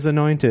kindness to his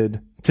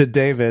anointed, to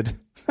David.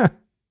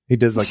 He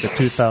does like the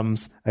two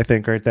thumbs, I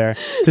think, right there.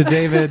 To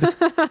David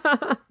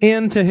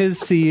and to his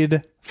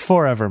seed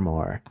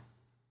forevermore.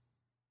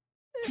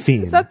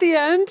 Fiend. Is that the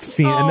end?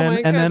 Fiend. Oh,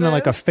 my and then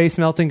like a goodness. face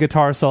melting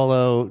guitar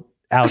solo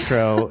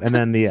outro, and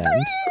then the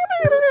end.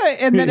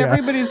 And then Yeah.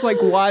 everybody's like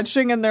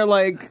watching and they're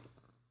like,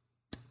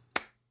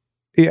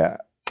 Yeah.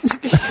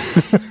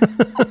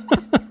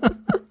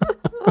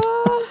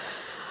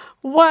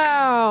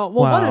 Wow. Well,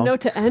 what Wow. a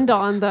note to end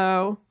on,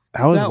 though.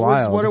 That was that wild.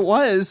 was what it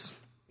was.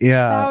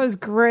 Yeah. That was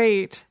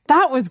great.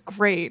 That was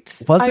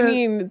great. Was I it?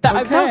 mean, that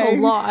was Okay. a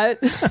lot.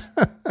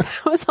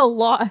 That was a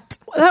lot.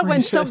 That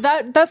went so Gracious.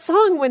 that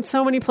song went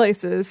so many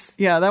places.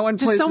 Yeah, that one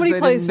Just places so many I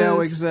didn't know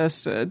places.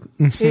 existed.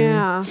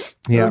 Yeah.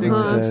 Yeah, Don't it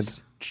Uh-huh. did.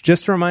 exist.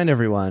 Just to remind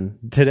everyone,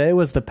 today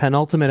was the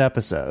penultimate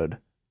episode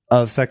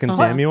of Second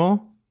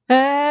Samuel.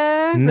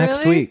 Next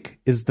Really? week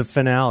is the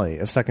finale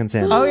of Second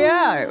Samuel. Oh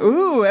yeah.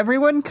 Ooh,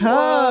 everyone come.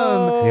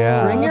 Whoa.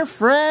 Yeah. Bring your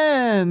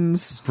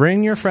friends.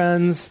 Bring your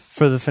friends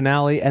for the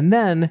finale. And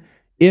then,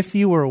 if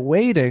you were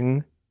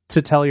waiting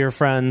to tell your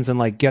friends and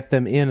like get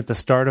them in at the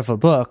start of a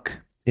book.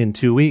 In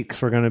 2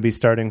 weeks, we're going to be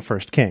starting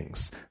First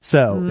Kings.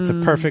 So it's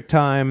a perfect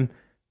time.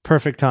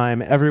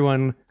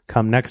 Everyone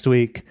come next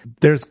week.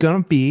 There's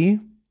going to be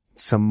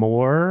some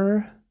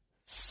more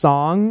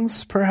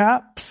songs,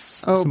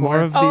 perhaps. Oh, some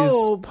more of these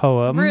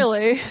poems.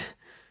 Really?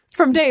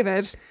 From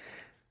David?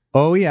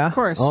 Oh, yeah. Of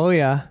course. Oh,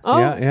 yeah. Oh,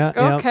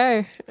 yeah.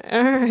 Okay.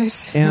 All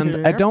right.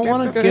 And I don't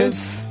want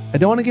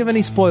to give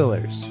any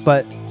spoilers,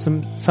 but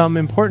some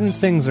important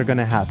things are going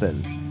to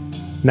happen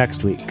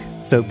next week.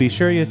 So be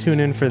sure you tune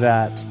in for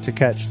that to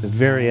catch the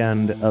very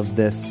end of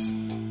this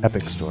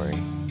epic story.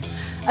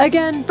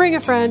 Again, bring a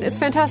friend. It's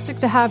fantastic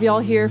to have y'all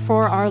here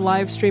for our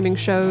live streaming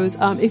shows.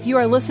 If you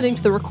are listening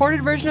to the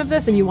recorded version of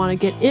this and you want to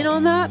get in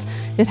on that,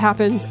 it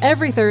happens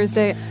every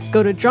Thursday.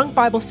 Go to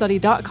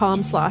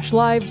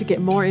drunkbiblestudy.com/live to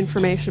get more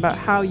information about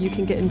how you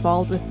can get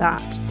involved with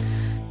that.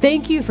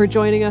 Thank you for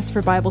joining us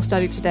for Bible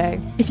study today.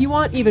 If you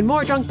want even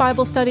more Drunk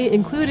Bible Study,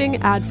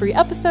 including ad-free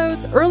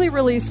episodes, early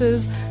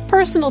releases,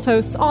 personal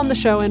toasts on the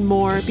show, and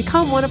more,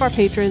 become one of our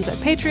patrons at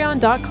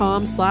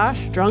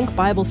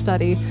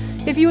patreon.com/drunkbiblestudy.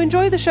 If you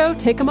enjoy the show,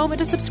 take a moment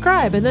to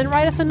subscribe and then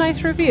write us a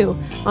nice review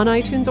on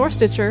iTunes or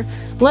Stitcher,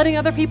 letting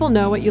other people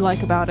know what you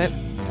like about it.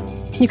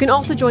 You can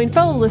also join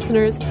fellow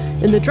listeners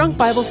in the Drunk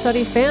Bible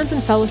Study Fans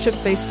and Fellowship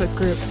Facebook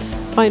group.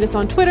 Find us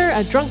on Twitter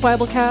at Drunk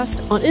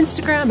Biblecast, on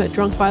Instagram at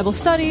Drunk Bible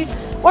Study,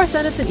 or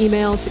send us an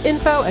email to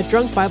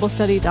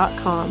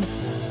info@drunkbiblestudy.com.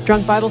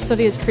 Drunk Bible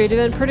Study is created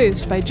and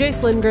produced by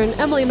Jace Lindgren,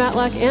 Emily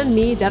Matlack, and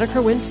me,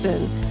 Dedeker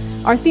Winston.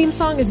 Our theme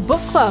song is Book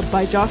Club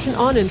by Josh and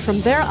Anand from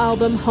their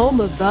album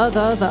Home of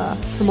the.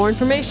 For more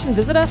information,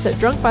 visit us at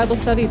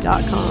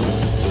drunkbiblestudy.com.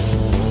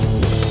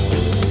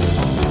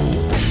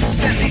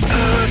 Then the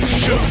earth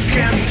shook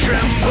and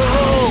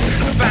trembled.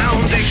 The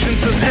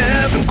foundations of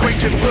heaven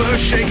quaked and were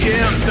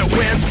shaken. There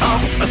went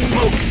up a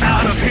smoke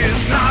out of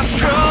his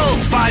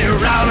nostrils. Fire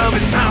out of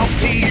his mouth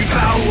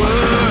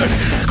devoured.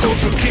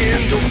 Coals were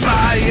kindled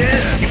by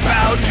it. He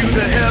bowed to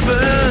the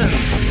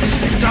heavens.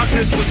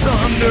 Darkness was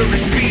under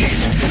his feet.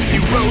 He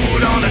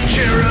rode on a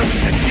cherub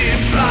and did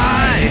fly.